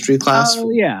chemistry class?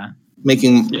 Oh, yeah.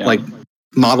 Making like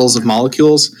models of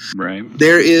molecules. Right.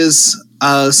 There is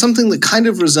something that kind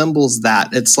of resembles that.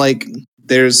 It's like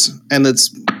And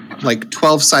it's like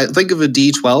 12 sides. Think of a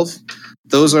D12.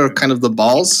 Those are kind of the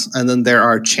balls, and then there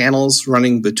are channels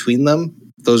running between them.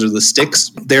 Those are the sticks.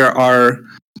 There are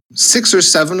 6 or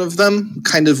 7 of them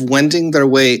kind of wending their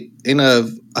way in a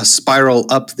spiral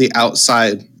up the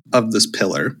outside of this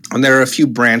pillar. And there are a few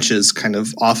branches kind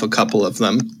of off a couple of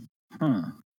them. Huh.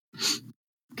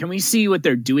 Can we see what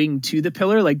they're doing to the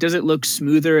pillar? Like, does it look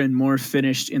smoother and more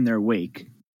finished in their wake?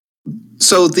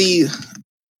 So the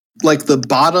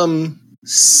bottom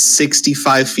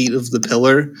 65 feet of the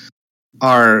pillar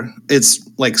it's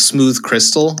like smooth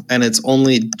crystal, and it's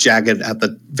only jagged at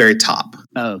the very top.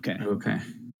 Oh, okay. Okay.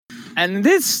 And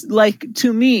this, like,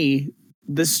 to me,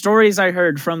 the stories I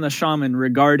heard from the shaman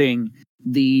regarding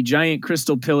the giant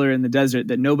crystal pillar in the desert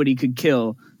that nobody could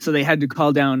kill, so they had to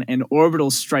call down an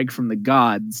orbital strike from the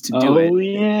gods to do it. Oh,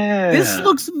 yeah. This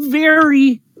looks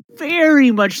very, very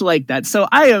much like that. So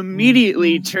I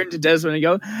immediately turned to Desmond and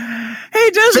go, "Hey,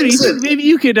 Desmond, you think maybe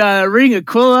you could ring a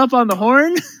quill up on the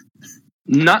horn?"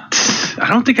 I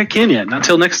don't think I can yet. Not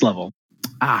till next level.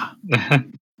 Ah.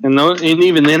 And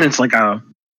even then, it's like a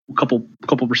couple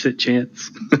percent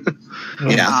chance.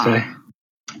 Yeah.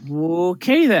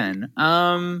 Okay then.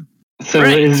 So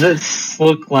right. Does this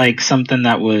look like something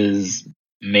that was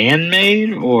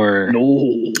man-made, or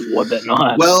No, I bet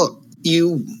not. Well,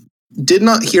 you did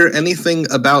not hear anything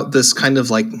about this kind of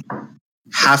like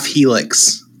half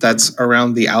helix that's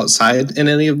around the outside in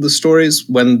any of the stories.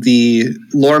 When the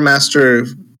lore master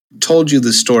told you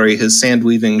the story, his sand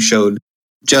weaving showed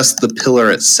just the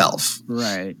pillar itself.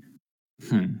 Right.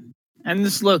 And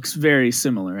this looks very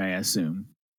similar, I assume.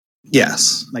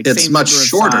 Yes. Like it's same much number of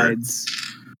shorter. sides.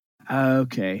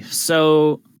 Okay,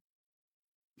 so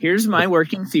here's my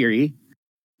working theory.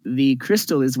 The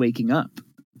crystal is waking up.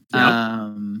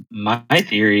 Yep. My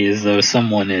theory is, though,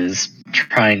 someone is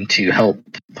trying to help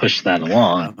push that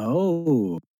along.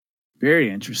 Oh, very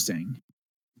interesting.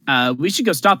 We should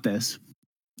go stop this.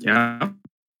 Yeah.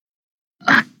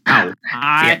 Ow.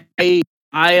 I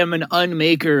am an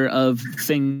unmaker of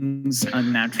things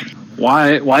unnatural.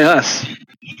 Why us?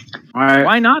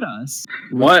 Why not us?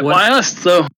 Why us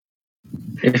though?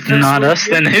 If not us,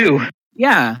 then who?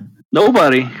 Yeah.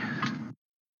 Nobody.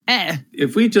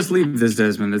 If we just leave this,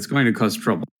 Desmond, it's going to cause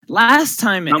trouble. Last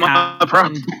time it Not my happened,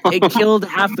 problem. it killed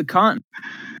half the continent.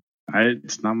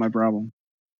 It's not my problem.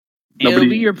 It'll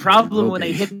be your problem when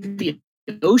I hit the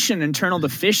ocean and turn all the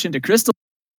fish into crystal.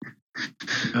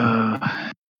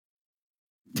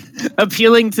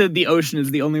 Appealing to the ocean is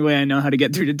the only way I know how to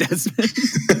get through to Desmond.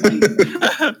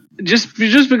 just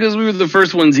because we were the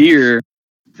first ones here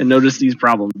and noticed these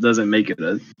problems doesn't make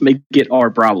it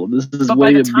our problem. This is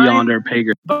way beyond our pay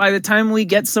grade. By the time we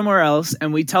get somewhere else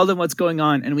and we tell them what's going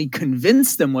on and we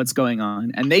convince them what's going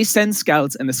on, and they send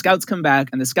scouts and the scouts come back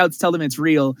and the scouts tell them it's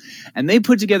real and they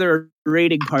put together a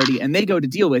raiding party and they go to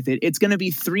deal with it, it's going to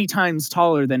be 3 times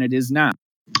taller than it is now.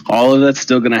 All of that's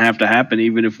still going to have to happen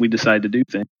even if we decide to do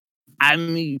things. I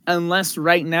mean, unless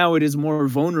right now it is more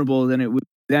vulnerable than it would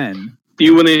be then.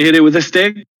 You want to hit it with a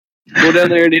stick? Go down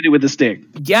there and hit it with a stick.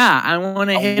 Yeah, I want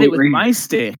to hit it with my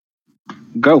stick.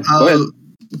 Go ahead.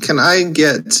 Can I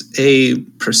get a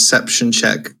perception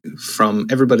check from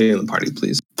everybody in the party,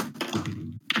 please?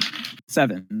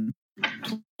 7.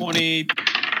 20.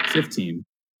 15.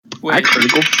 Wait,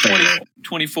 Critical 20, fail.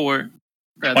 24.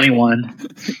 rather. 21.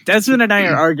 Desmond and I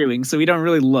are arguing, so we don't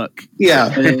really look. Yeah.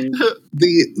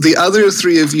 The other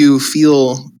 3 of you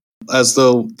feel as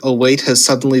though a weight has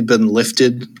suddenly been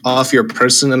lifted off your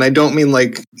person, and I don't mean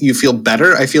like you feel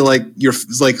better. I feel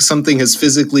like something has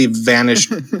physically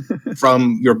vanished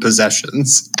from your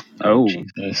possessions. Oh,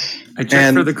 Jesus. I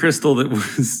checked for the crystal that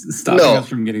was stopping us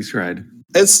from getting scryed.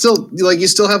 It's still you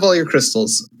still have all your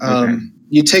crystals. Okay.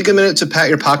 You take a minute to pat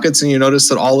your pockets, and you notice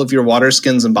that all of your water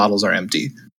skins and bottles are empty.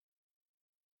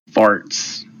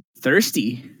 farts.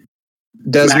 Thirsty.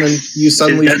 Desmond, Max, you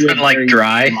suddenly is Desmond feel like very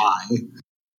dry?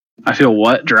 I feel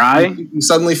what? Dry? You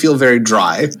suddenly feel very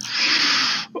dry.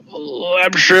 Oh,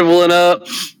 I'm shriveling up.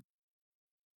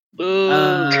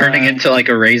 Turning into like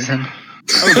a raisin.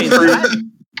 Okay,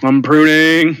 I'm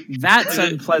pruning. that's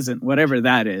unpleasant, whatever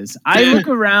that is. I look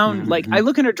around, I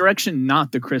look in a direction,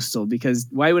 not the crystal, because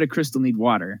why would a crystal need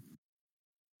water?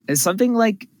 Is something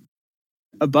like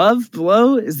above,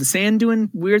 below? Is the sand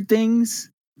doing weird things?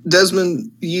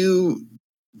 Desmond, you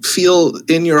feel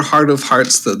in your heart of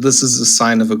hearts that this is a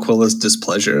sign of Aquila's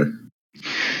displeasure.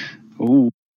 Ooh.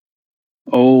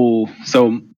 Oh,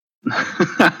 so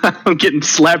I'm getting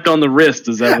slapped on the wrist.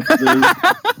 Is that what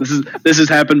this is? This has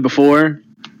happened before?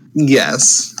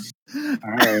 Yes. All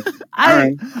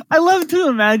right. I love to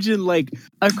imagine like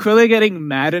Aquila getting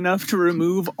mad enough to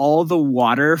remove all the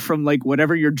water from like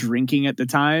whatever you're drinking at the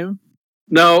time.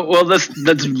 No, well, that's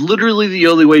literally the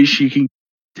only way she can get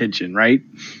attention, right?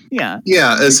 Yeah.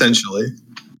 Yeah, essentially.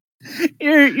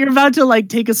 You're about to like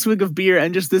take a swig of beer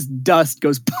and just this dust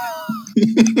goes.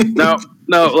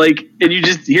 No, like, and you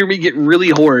just hear me get really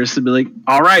hoarse and be like,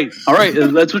 all right,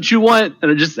 that's what you want. And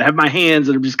I just have my hands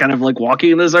and I'm just kind of like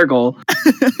walking in a circle.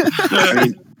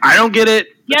 I don't get it.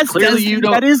 Yes, clearly you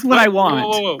don't. That is what I want.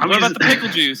 Whoa. What about the pickle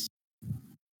juice?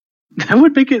 That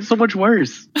would make it so much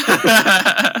worse.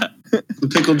 The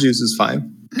pickle juice is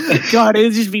fine. God, it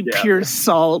would just be pure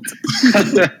salt.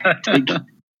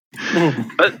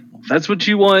 But that's what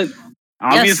you want.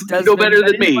 Obviously, yes, you know better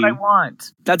than me. What I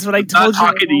want. That's what I I'm told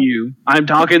not talking to you. I'm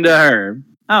talking to her.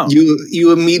 Oh,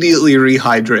 you immediately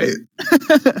rehydrate.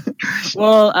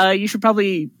 Well, you should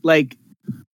probably like.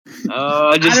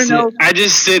 I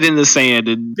just sit in the sand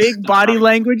and big body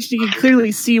language. You can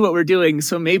clearly see what we're doing.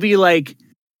 So maybe like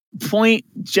point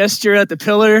gesture at the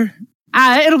pillar.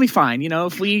 It'll be fine. You know,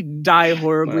 if we die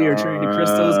horribly or turn into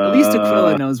crystals, at least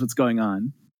Aquila knows what's going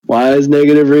on. Why is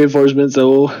negative reinforcement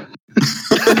so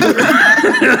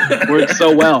works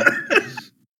so well?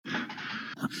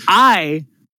 I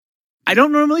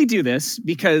don't normally do this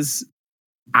because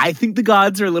I think the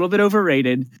gods are a little bit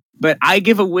overrated, but I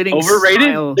give a winning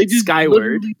smile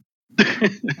skyward.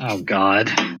 Oh God.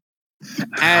 And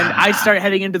I start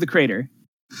heading into the crater.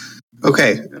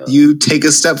 Okay, you take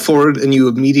a step forward and you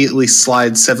immediately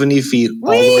slide 70 feet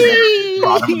all the way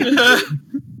down to the bottom.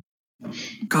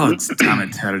 God damn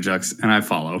it, Terrajux, and I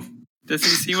follow. Does he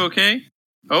seem okay?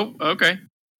 Oh, okay.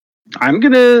 I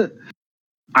want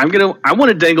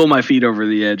to dangle my feet over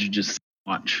the edge and just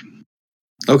watch.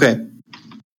 Okay.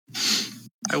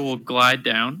 I will glide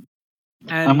down.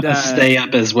 And I'm gonna stay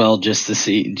up as well just to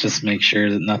see, just make sure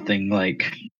that nothing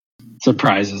like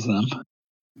surprises them.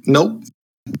 Nope.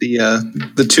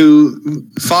 The two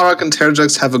Farrak and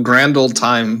Terrajux have a grand old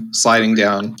time sliding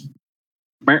down.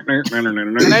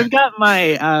 And I've got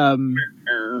my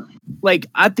like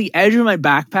at the edge of my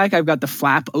backpack, I've got the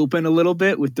flap open a little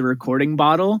bit with the recording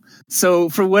bottle. So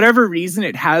for whatever reason,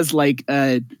 it has like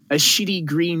a shitty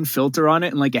green filter on it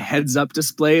and like a heads up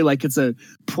display, like it's a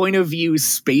point of view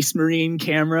Space Marine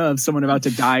camera of someone about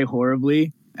to die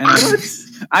horribly. And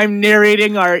I'm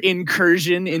narrating our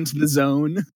incursion into the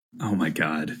zone. Oh my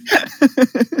God.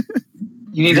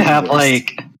 You need to have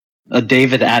like a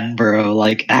David Attenborough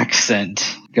like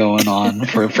accent going on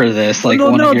for this, like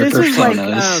one of your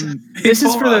personas. This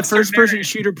is for the first person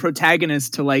shooter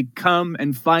protagonist to like come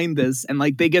and find this, and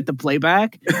like they get the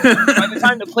playback. By the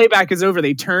time the playback is over,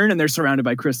 they turn and they're surrounded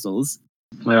by crystals.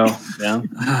 Well, yeah.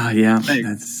 Yeah.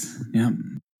 That's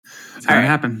how it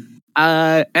happened.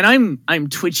 And I'm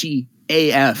twitchy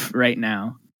AF right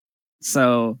now.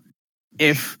 So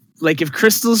if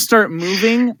crystals start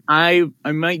moving, I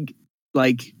might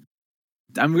like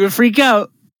I'm gonna freak out.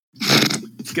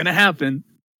 It's gonna happen.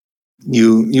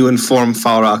 You inform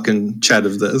Farrak and Chet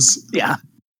of this. Yeah.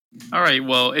 All right.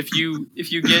 Well, if you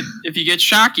get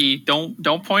shocky,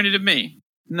 don't point it at me.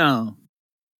 No.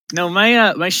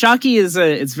 My shocky is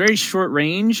it's very short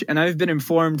range, and I've been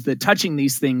informed that touching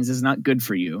these things is not good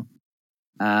for you.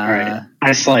 All right,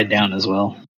 I slide down as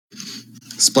well.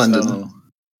 Splendid. So.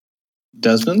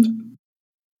 Desmond?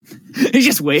 He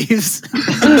just waves.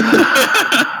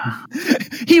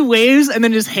 He waves, and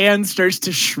then his hand starts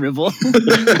to shrivel.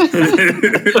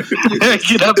 I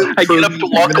get up to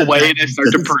walk away, and I start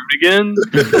to prune again.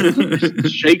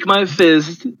 Shake my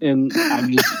fist, and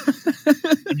I'm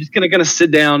just gonna sit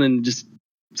down and just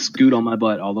scoot on my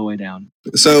butt all the way down.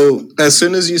 So as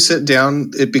soon as you sit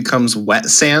down, it becomes wet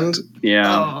sand.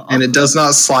 Yeah, and it does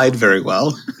not slide very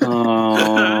well.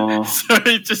 Oh,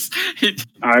 sorry.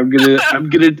 I'm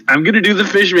gonna do the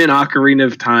Fishman Ocarina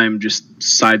of Time. Just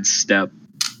sidestep.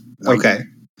 Okay.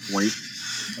 Wait.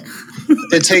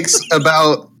 It takes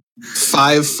about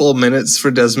 5 full minutes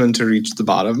for Desmond to reach the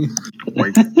bottom.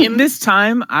 In this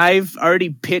time, I've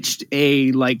already pitched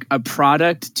a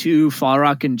product to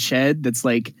Falrock and Ched that's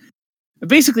like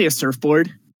basically a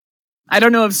surfboard. I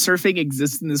don't know if surfing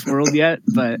exists in this world yet,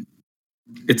 but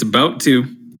it's about to.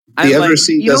 The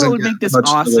Eversea doesn't would make this much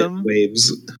awesome.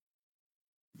 Waves.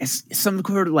 It's some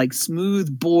sort of like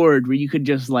smooth board where you could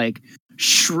just like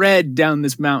shred down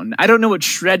this mountain. I don't know what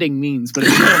shredding means, but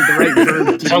it sounds like the right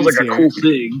verb. Sounds like a cool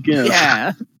thing.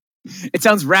 Yeah. It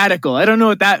sounds radical. I don't know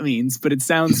what that means, but it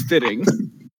sounds fitting.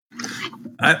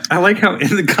 I like how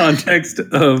in the context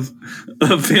of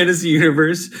a fantasy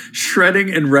universe,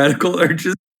 shredding and radical are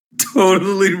just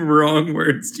totally wrong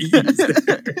words to use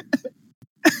there.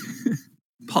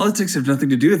 Politics have nothing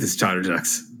to do with this,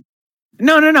 Chatterjux.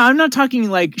 No. I'm not talking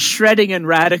like shredding and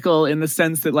radical in the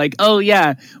sense that like, oh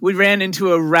yeah, we ran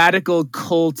into a radical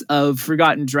cult of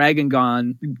forgotten dragon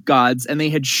gods and they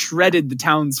had shredded the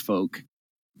townsfolk.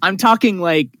 I'm talking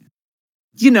like,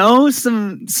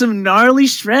 some gnarly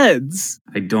shreds.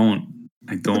 I don't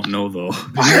know though.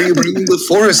 Why are you bringing the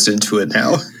forest into it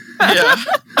now? Yeah.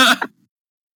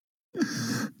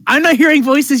 I'm not hearing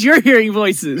voices, you're hearing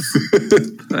voices.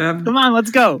 Come on,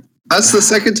 let's go. That's the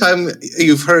second time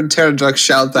you've heard Pterodrux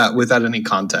shout that without any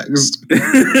context.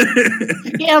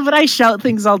 Yeah, but I shout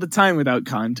things all the time without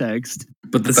context.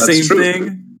 But the That's same true.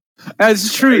 thing?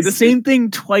 That's true. The same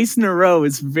thing twice in a row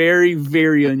is very,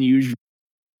 very unusual.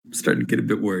 I'm starting to get a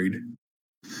bit worried.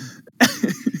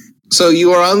 So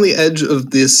you are on the edge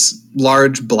of this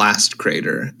large blast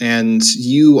crater, and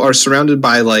you are surrounded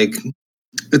by, like,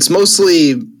 it's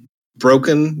mostly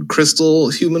broken crystal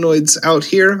humanoids out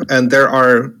here, and there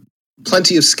are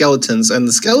plenty of skeletons, and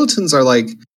the skeletons are like,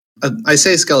 I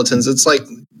say skeletons, it's like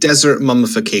desert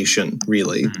mummification,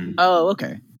 really. Oh,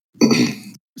 okay.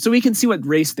 So we can see what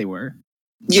race they were.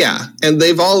 Yeah, and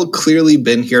they've all clearly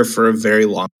been here for a very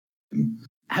long time.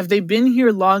 Have they been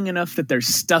here long enough that their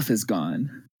stuff is gone?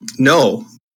 No.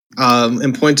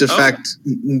 In point of fact,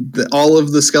 all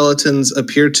of the skeletons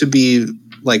appear to be,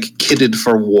 like, kitted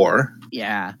for war.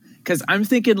 Yeah, because I'm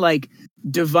thinking, like,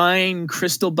 divine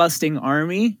crystal-busting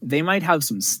army, they might have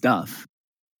some stuff.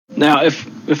 Now, if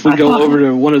we go over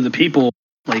to one of the people,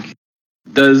 like,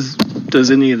 does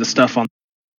any of the stuff on,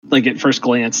 like, at first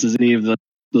glance, does any of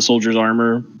the soldiers'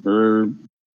 armor or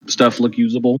stuff look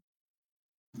usable?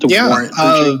 Yeah,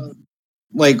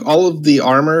 like, all of the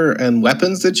armor and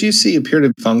weapons that you see appear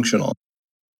to be functional.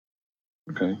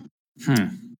 Okay.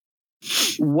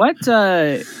 What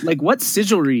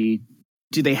sigilry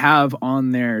do they have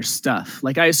on their stuff?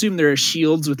 Like, I assume there are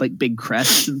shields with, like, big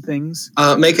crests and things.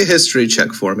 Make a history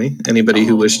check for me. Anybody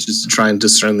who wishes to try and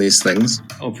discern these things.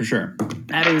 Oh, for sure.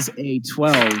 That is a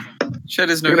 12. Shed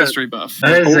is no history buff.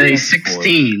 That is a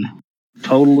 16.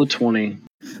 Total of 20.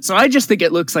 So I just think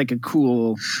it looks like a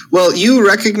cool... Well, you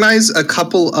recognize a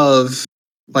couple of,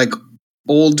 like,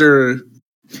 older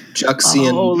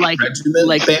Juxian regiment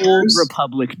like banners. old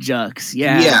Republic Jux.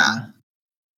 Yeah. Yeah.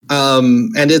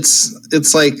 And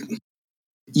it's like,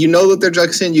 you know that they're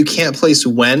Juxian, you can't place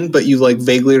when, but you, like,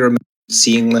 vaguely remember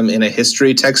seeing them in a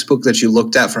history textbook that you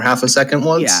looked at for half a second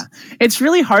once. Yeah. It's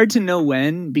really hard to know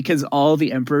when because all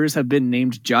the emperors have been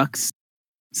named Jux.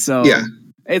 So yeah.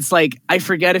 It's like, I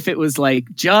forget if it was like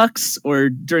Jux or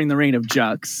during the reign of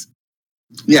Jux.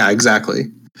 Yeah,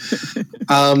 exactly.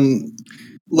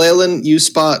 Leyland, you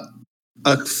spot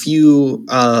a few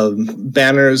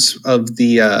banners of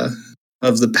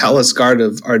the Palace Guard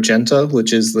of Argenta,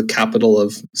 which is the capital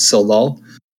of Sildal.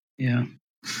 Yeah.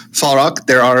 Falrock,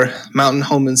 there are mountain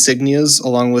home insignias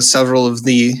along with several of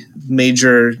the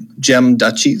major gem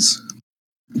duchies.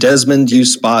 Desmond, you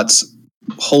spot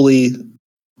holy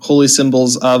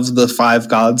symbols of the five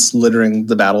gods littering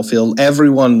the battlefield.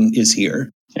 Everyone is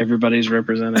here. Everybody's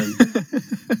represented.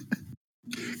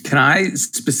 Can I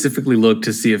specifically look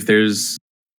to see if there's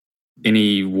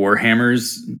any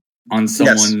warhammers on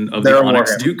someone of the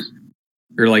Onyx Duke?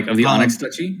 Or like of the Onyx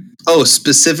Duchy? Oh,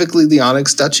 specifically the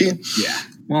Onyx Duchy? Yeah.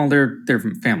 Well, they're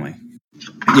family.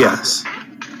 Yes.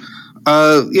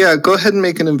 Yeah, go ahead and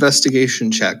make an investigation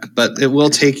check, but it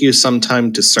will take you some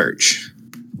time to search.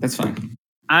 That's fine.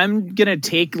 I'm gonna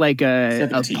take like a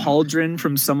pauldron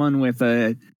from someone with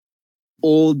a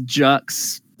old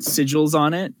Jux sigils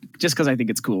on it, just because I think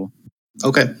it's cool.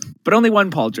 Okay. But only one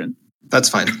pauldron. That's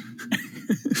fine.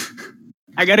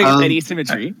 I gotta get that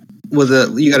asymmetry.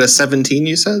 You got a 17,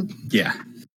 you said? Yeah.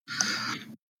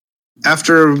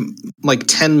 After like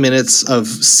 10 minutes of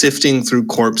sifting through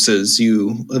corpses,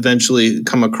 you eventually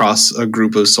come across a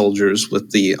group of soldiers with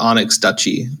the Onyx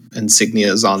Duchy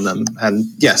insignias on them. And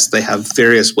yes, they have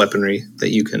various weaponry that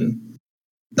you can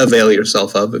avail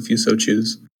yourself of if you so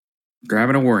choose.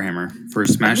 Grabbing a warhammer for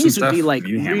smashing these stuff. These would be like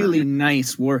really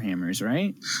nice warhammers,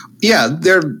 right? Yeah,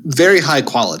 they're very high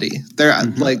quality. They're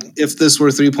like, if this were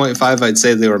 3.5, I'd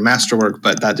say they were masterwork,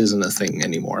 but that isn't a thing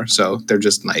anymore. So they're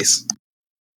just nice.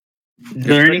 Is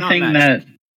there anything that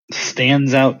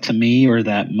stands out to me or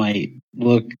that might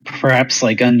look perhaps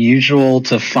like unusual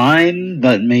to find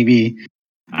that maybe,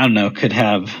 I don't know, could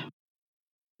have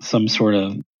some sort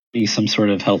of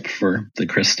help for the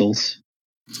crystals?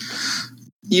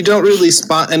 You don't really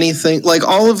spot anything. Like,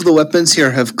 all of the weapons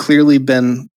here have clearly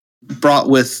been brought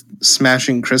with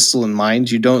smashing crystal in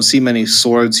mind. You don't see many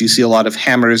swords. You see a lot of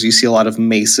hammers. You see a lot of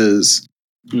maces.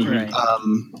 Right.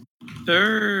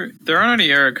 There aren't any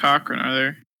Eric Cochran, are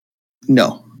there?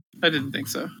 No. I didn't think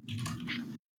so.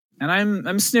 And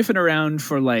I'm sniffing around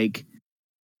for like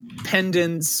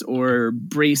pendants or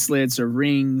bracelets or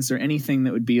rings or anything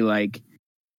that would be like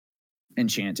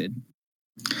enchanted.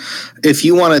 If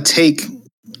you want to take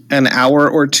an hour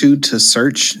or two to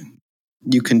search,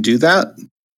 you can do that.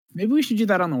 Maybe we should do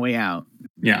that on the way out.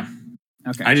 Yeah.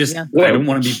 Okay. I don't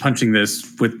want to be punching this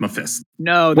with my fist.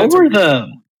 No. What were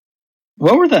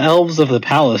the elves of the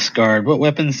palace guard? What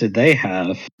weapons did they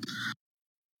have?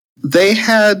 They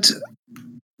had.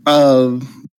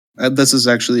 This is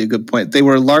actually a good point. They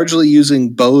were largely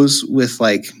using bows with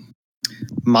like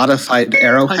modified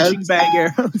arrowheads. Punching bag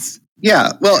arrows.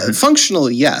 Yeah, well,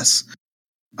 functionally, yes.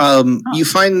 You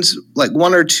find like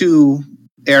one or two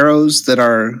arrows that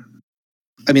are,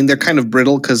 I mean, they're kind of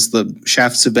brittle because the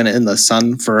shafts have been in the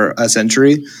sun for a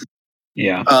century.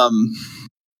 Yeah.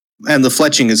 And the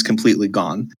fletching is completely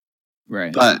gone.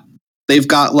 Right. But they've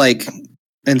got like,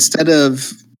 instead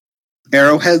of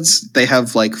arrowheads, they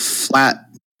have like flat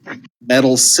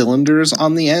metal cylinders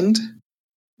on the end.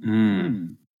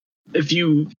 If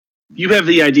you have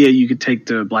the idea, you could take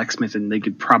to blacksmith and they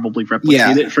could probably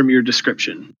replicate it from your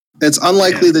description. It's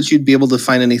unlikely that you'd be able to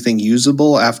find anything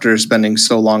usable after spending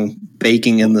so long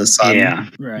baking in the sun. Yeah.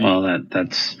 Right. Well,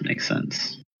 that makes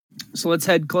sense. So let's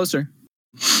head closer.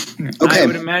 Okay. I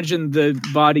would imagine the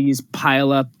bodies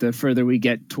pile up the further we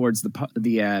get towards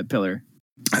the pillar.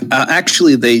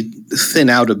 Actually, they thin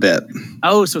out a bit.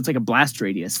 Oh, so it's like a blast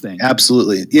radius thing.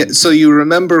 Absolutely. Yeah. So you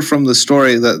remember from the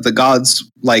story that the gods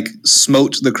like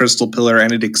smote the crystal pillar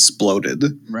and it exploded.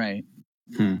 Right.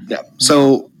 Yeah.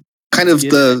 So kind of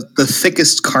the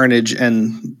thickest carnage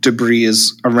and debris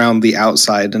is around the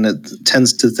outside, and it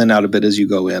tends to thin out a bit as you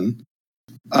go in.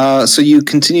 So you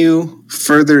continue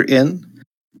further in,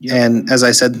 and as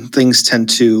I said, things tend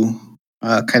to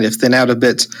kind of thin out a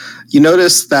bit. You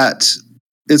notice that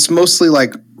it's mostly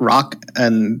like rock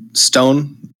and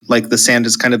stone, like the sand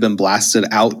has kind of been blasted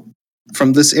out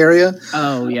from this area.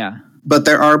 Oh, yeah. But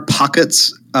there are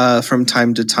pockets from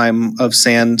time to time of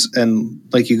sand, and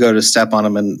like you go to step on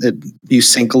them and you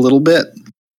sink a little bit.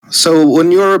 So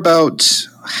when you're about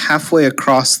halfway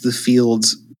across the field,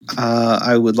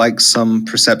 I would like some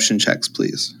perception checks,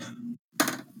 please.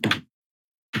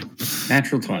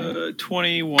 Natural 20.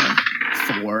 21.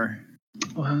 4.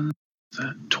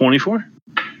 24?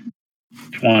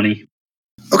 20.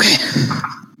 Okay.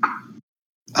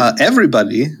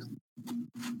 Everybody,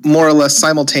 more or less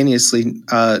simultaneously,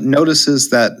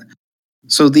 notices that.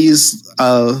 So these,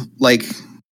 like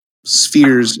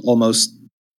spheres, almost.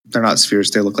 They're not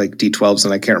spheres. They look like D12s,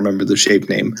 and I can't remember the shape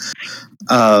name.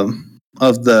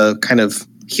 Of the kind of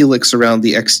helix around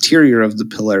the exterior of the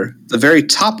pillar. The very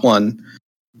top one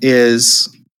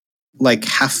is like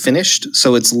half finished,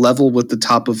 so it's level with the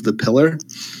top of the pillar.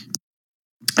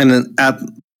 And then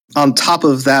on top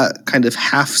of that kind of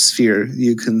half sphere,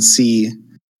 you can see...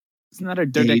 Isn't that a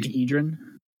dodecahedron?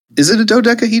 Is it a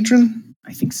dodecahedron?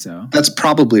 I think so. That's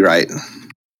probably right.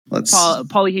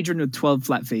 Polyhedron with 12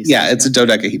 flat faces. Yeah, it's a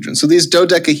dodecahedron. So these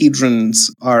dodecahedrons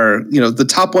are, the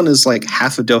top one is like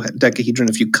half a dodecahedron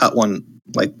if you cut one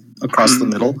like across the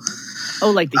middle.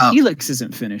 Oh, like the helix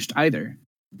isn't finished either.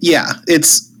 Yeah,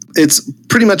 it's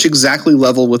pretty much exactly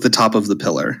level with the top of the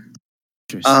pillar.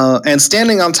 And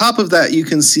standing on top of that, you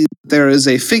can see there is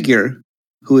a figure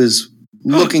who is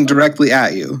looking directly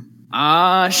at you.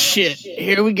 Ah, shit.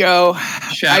 Here we go.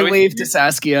 I wave to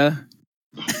Saskia.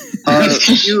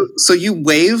 So you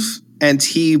wave, and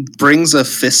he brings a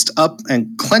fist up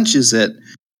and clenches it,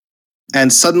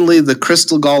 and suddenly the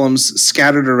crystal golems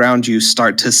scattered around you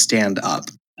start to stand up.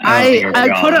 I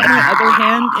put up my other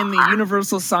hand in the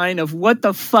universal sign of what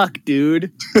the fuck,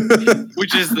 dude?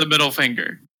 Which is the middle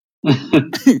finger.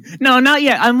 No, not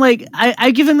yet. I'm like, I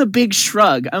give him the big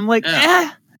shrug. I'm like,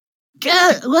 what?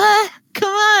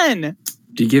 Come on.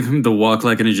 Do you give him the walk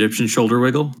like an Egyptian shoulder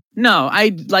wiggle? No, I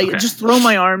just throw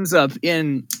my arms up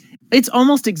in. It's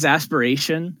almost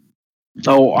exasperation.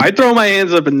 Oh, I throw my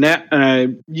hands up and I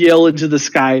yell into the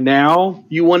sky now.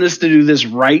 You want us to do this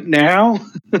right now?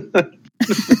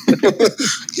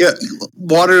 Yeah,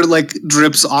 water like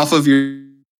drips off of your.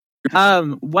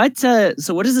 What? So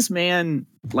what is this man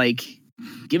like?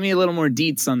 Give me a little more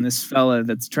deets on this fella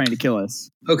that's trying to kill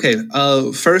us. Okay.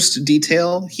 First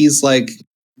detail: he's like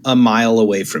a mile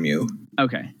away from you.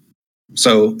 Okay.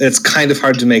 So it's kind of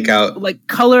hard to make out. Like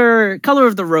color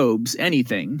of the robes,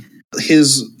 anything.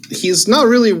 He's not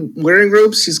really wearing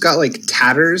robes. He's got like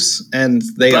tatters, and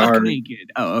they are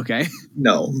naked. Oh, okay.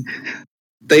 No,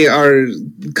 they are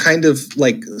kind of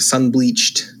like sun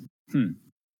bleached,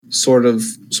 sort of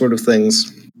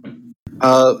things.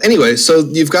 Anyway, so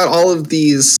you've got all of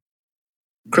these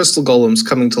crystal golems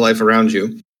coming to life around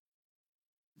you.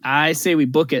 I say we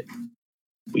book it.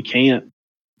 We can't.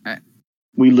 Alright.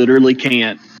 We literally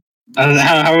can't.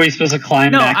 How are we supposed to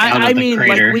climb No, back out I of the mean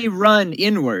crater? like we run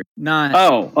inward, not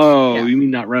Yeah. You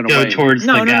mean not run go away? towards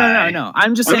no, the guy. no.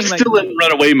 I'm just I'm saying like still in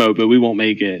runaway mode, but we won't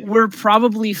make it. we're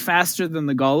probably faster than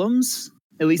the golems.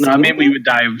 At least No, a I little mean we bit. would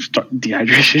die of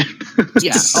dehydration.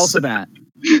 Yeah, also that.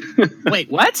 Wait,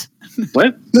 what?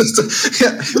 What?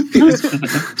 Yeah.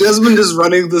 Desmond is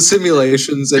running the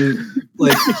simulations and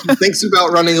like he thinks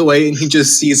about running away and he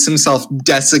just sees himself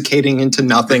desiccating into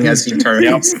nothing as he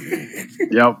turns.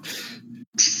 Yep.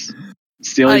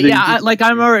 It's the only thing.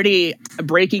 I'm already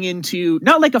breaking into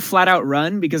not like a flat out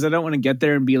run because I don't want to get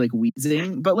there and be like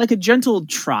wheezing, but like a gentle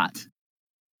trot.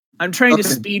 I'm trying to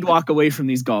speed walk away from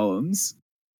these golems.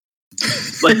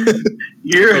 Like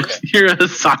you're a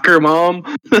soccer mom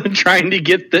trying to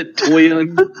get the toy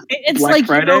on It's Black like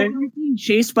Friday. when you're being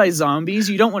chased by zombies.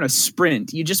 You don't want to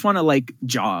sprint. You just want to like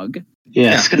jog.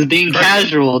 Yes, because being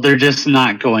casual, they're just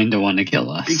not going to want to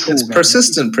kill us. It's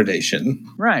persistent predation.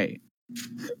 Right.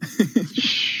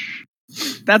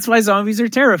 That's why zombies are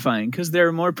terrifying because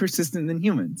they're more persistent than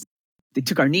humans. They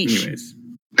took our niche. Anyways.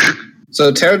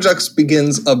 So Terrajux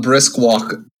begins a brisk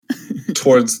walk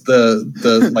towards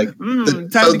the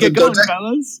Time to get going,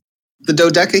 fellas. The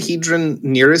dodecahedron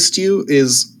nearest you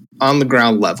is on the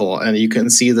ground level, and you can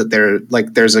see that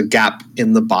there's a gap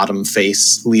in the bottom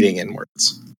face leading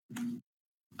inwards.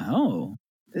 Oh.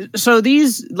 So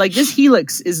these this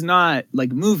helix is not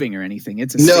like moving or anything.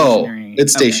 It's stationary.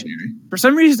 It's stationary. For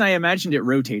some reason I imagined it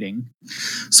rotating.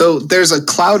 So there's a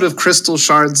cloud of crystal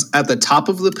shards at the top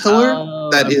of the pillar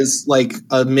that is like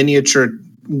a miniature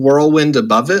whirlwind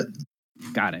above it.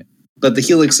 Got it. But the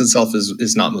helix itself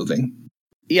is not moving.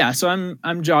 Yeah, so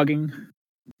I'm jogging.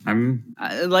 I'm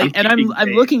I'm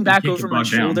looking back keeping over my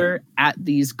bogged down. shoulder at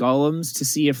these golems to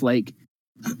see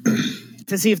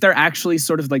if they're actually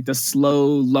sort of like the slow,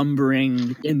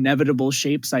 lumbering, inevitable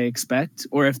shapes I expect,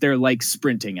 or if they're like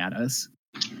sprinting at us.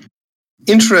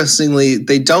 Interestingly,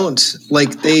 they don't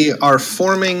they are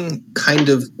forming kind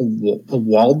of a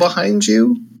wall behind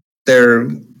you. They're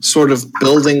sort of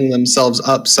building themselves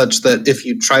up such that if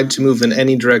you tried to move in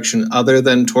any direction other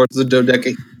than towards the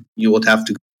dodecahedron, you would have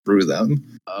to go through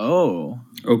them. Oh.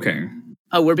 okay.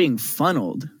 Oh, we're being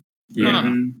funneled.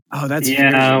 Yeah. Oh, that's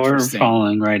very we're interesting.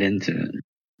 falling right into it.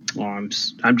 Well, I'm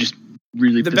just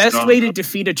really The pissed best off. way to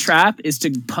defeat a trap is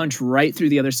to punch right through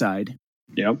the other side.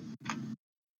 Yep.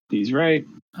 He's right.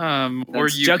 Or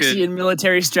That's you Juxian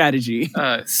military strategy.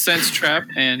 could sense trap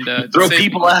and Throw save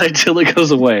people out until it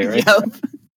goes away, right? Yep.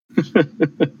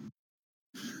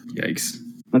 Yikes.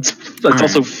 That's All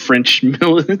also French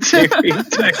military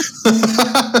text.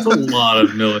 That's a lot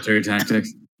of military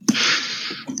tactics.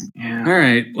 Yeah. All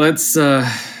right, let's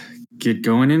get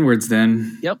going inwards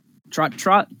then. Yep.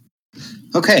 Trot.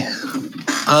 Okay.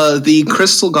 The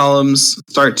crystal golems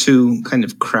start to kind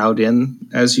of crowd in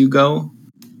as you go.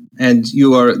 And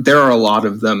there are a lot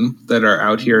of them that are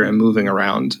out here and moving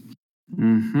around.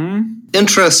 Mm-hmm.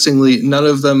 Interestingly, none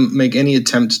of them make any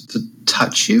attempt to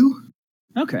touch you.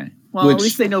 Okay. Well, at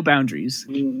least they know boundaries.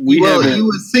 You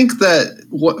would think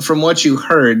that from what you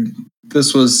heard,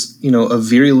 this was, a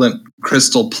virulent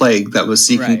crystal plague that was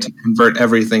seeking to convert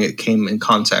everything it came in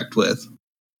contact with.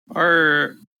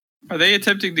 Are they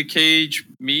attempting to cage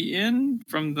me in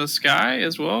from the sky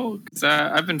as well? Because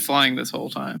I've been flying this whole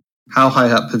time. How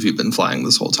high up have you been flying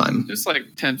this whole time? Just like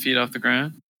 10 feet off the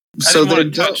ground. So I didn't they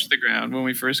want to touch the ground when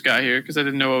we first got here because I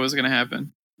didn't know what was going to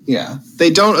happen. Yeah. They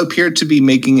don't appear to be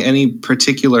making any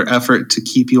particular effort to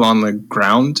keep you on the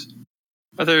ground.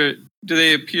 Do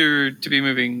they appear to be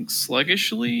moving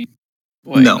sluggishly?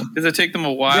 No. Does it take them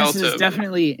a while This is to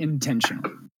definitely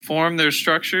intentional. form their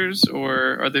structures,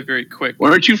 or are they very quick? Why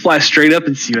don't you fly straight up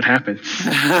and see what happens?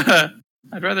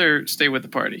 I'd rather stay with the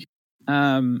party.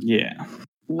 Yeah.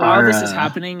 While this is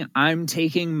happening, I'm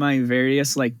taking my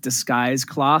various disguise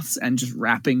cloths and just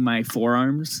wrapping my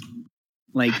forearms.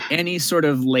 Like any sort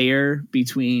of layer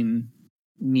between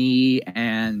me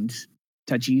and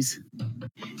touchies.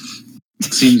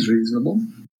 Seems reasonable.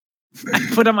 I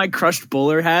put on my crushed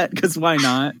bowler hat because why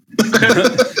not?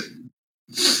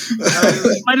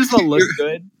 Might as well look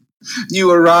good.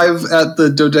 You arrive at the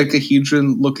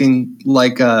dodecahedron looking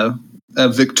like a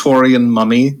Victorian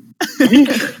mummy.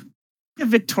 A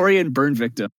Victorian burn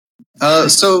victim.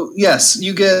 So yes,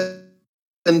 you get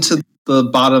into the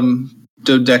bottom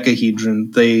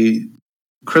dodecahedron. The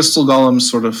crystal golems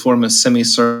sort of form a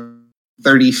semicircle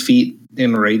 30 feet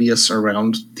in radius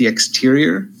around the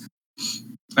exterior.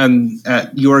 And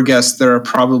at your guess, there are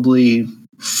probably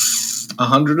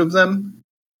 100 of them.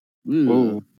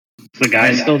 Ooh. The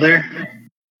guy's still there?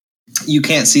 You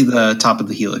can't see the top of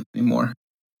the helix anymore.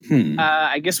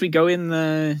 I guess we go in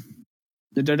the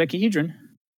dodecahedron.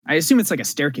 I assume it's like a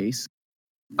staircase.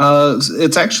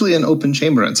 It's actually an open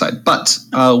chamber inside, but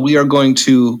we are going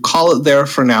to call it there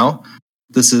for now.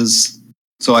 This is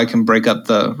so I can break up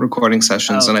the recording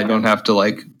sessions and I don't have to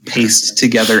like paste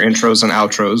together intros and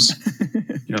outros.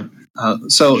 Yep.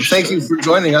 So thank you for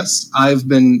joining us. I've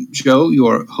been Joe,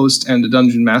 your host and a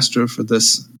dungeon master for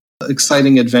this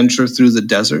exciting adventure through the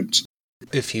desert.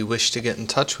 If you wish to get in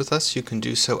touch with us, you can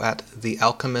do so at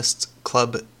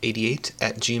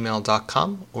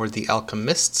thealchemistsclub88@gmail.com or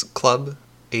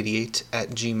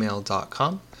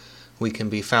thealchemistsclub88@gmail.com. We can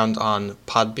be found on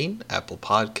Podbean, Apple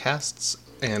Podcasts,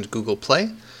 and Google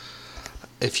Play.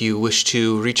 If you wish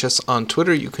to reach us on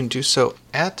Twitter, you can do so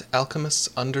at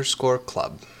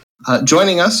alchemists_club.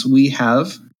 Joining us, we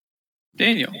have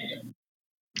Daniel.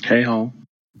 Okay, Hall.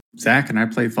 Zach and I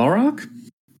play Thalrock.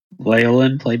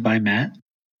 Leolin, played by Matt.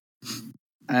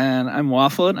 And I'm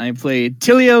Waffle, and I play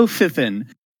Tilio Fiffin,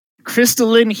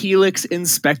 Crystalline Helix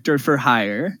Inspector for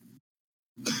Hire.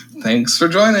 Thanks for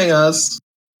joining us.